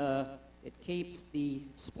 and it keeps the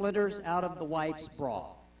splinters out of the wife's bra.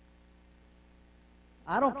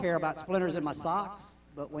 I don't care about splinters in my socks,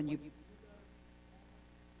 but when you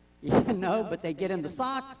know, but they get in the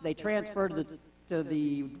socks, they transfer to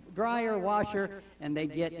the dryer, washer, and they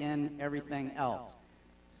get in everything else.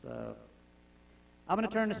 So I'm going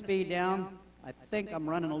to turn the speed down. I think I'm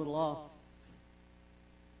running a little off.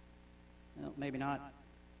 No, maybe not.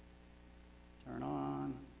 Turn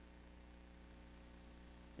on.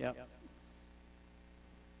 Yep.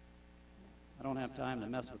 I don't have time to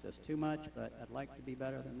mess with this too much, but I'd like to be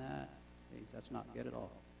better than that. Please, that's not good at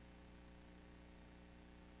all.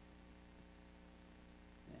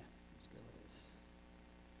 Yeah, let's go with this.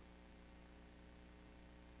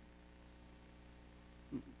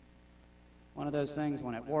 one of those things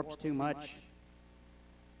when it warps too much.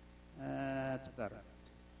 That's better.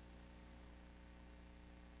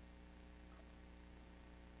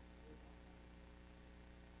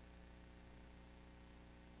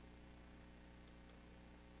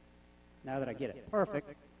 Now that I get it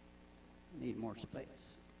perfect, I need more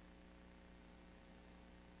space.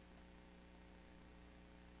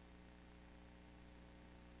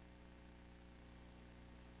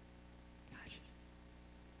 Gosh.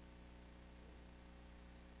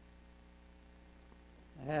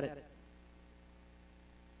 I had it.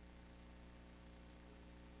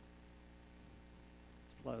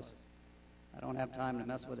 It's close. I don't have time to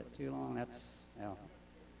mess with it too long. That's, yeah.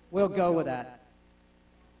 We'll go with that.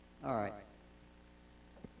 All right.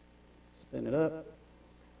 Spin it up.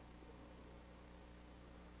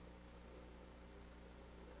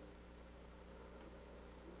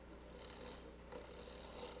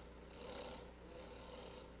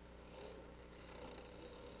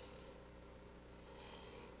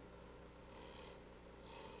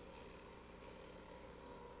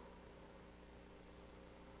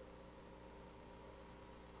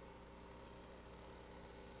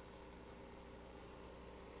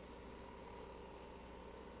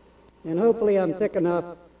 And hopefully I'm thick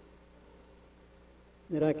enough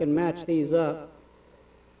that I can match these up.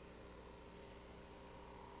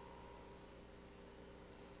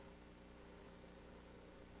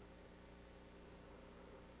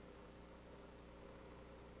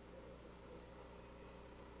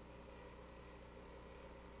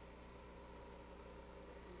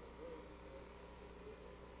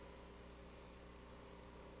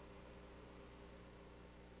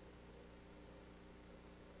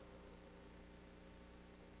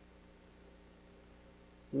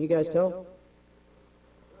 Can you guys tell?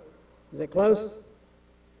 Is it close?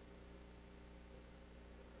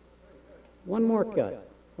 One more cut.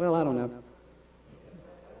 Well, I don't know.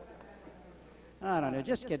 I don't know.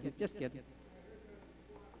 Just kidding. Just kidding.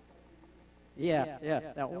 Yeah,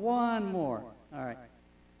 that one more. All right.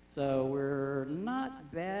 So we're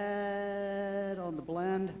not bad on the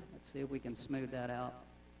blend. Let's see if we can smooth that out.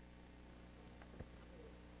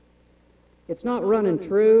 It's not running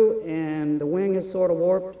true, and the wing is sort of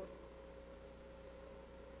warped.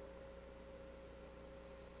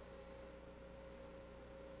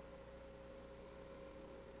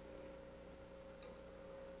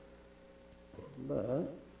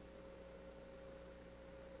 But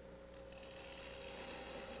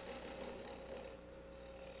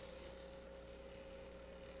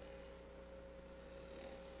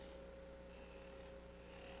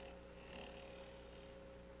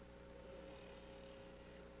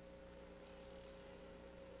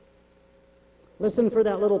listen for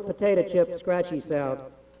that little potato chip scratchy sound.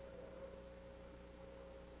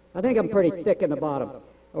 I think I'm pretty thick in the bottom.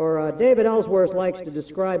 Or David Ellsworth likes to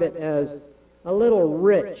describe it as a little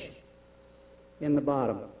rich in the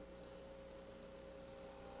bottom.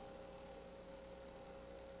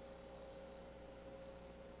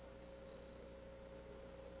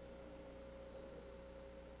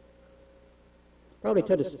 Probably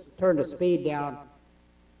turned the speed down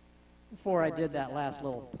before I did that last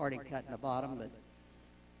little parting cut in the bottom, but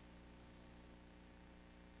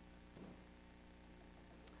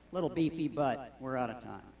little beefy butt, we're out of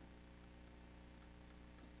time.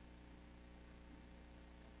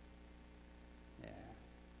 Yeah.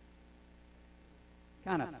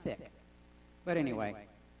 Kind of thick. But anyway,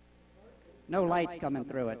 no lights coming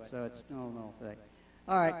through it, so it's a little thick.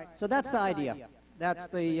 All right, so that's the idea. That's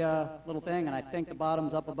the little thing, and I think the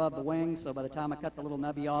bottom's up above the wing, so by the time I cut the little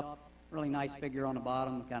nubby off, really nice figure on the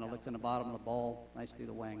bottom, kind of looks in the bottom of the bowl, nice through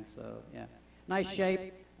the wing, so yeah. Nice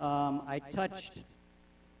shape. I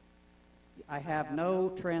have no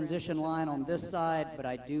transition line on this side, but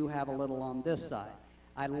I do have a little on this side.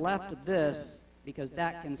 I left this because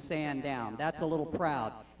that can sand down. That's a little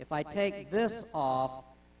proud. If I take this off,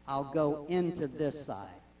 I'll go into this side.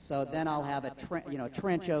 So then I'll have a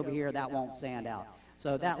trench over here that won't sand out.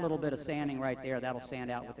 So that little bit of sanding right there, that'll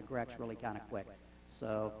sand out with the corrects really kind of quick.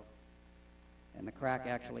 So, and the crack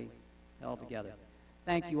actually held together.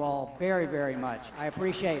 Thank you all very, very much. I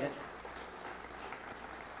appreciate it.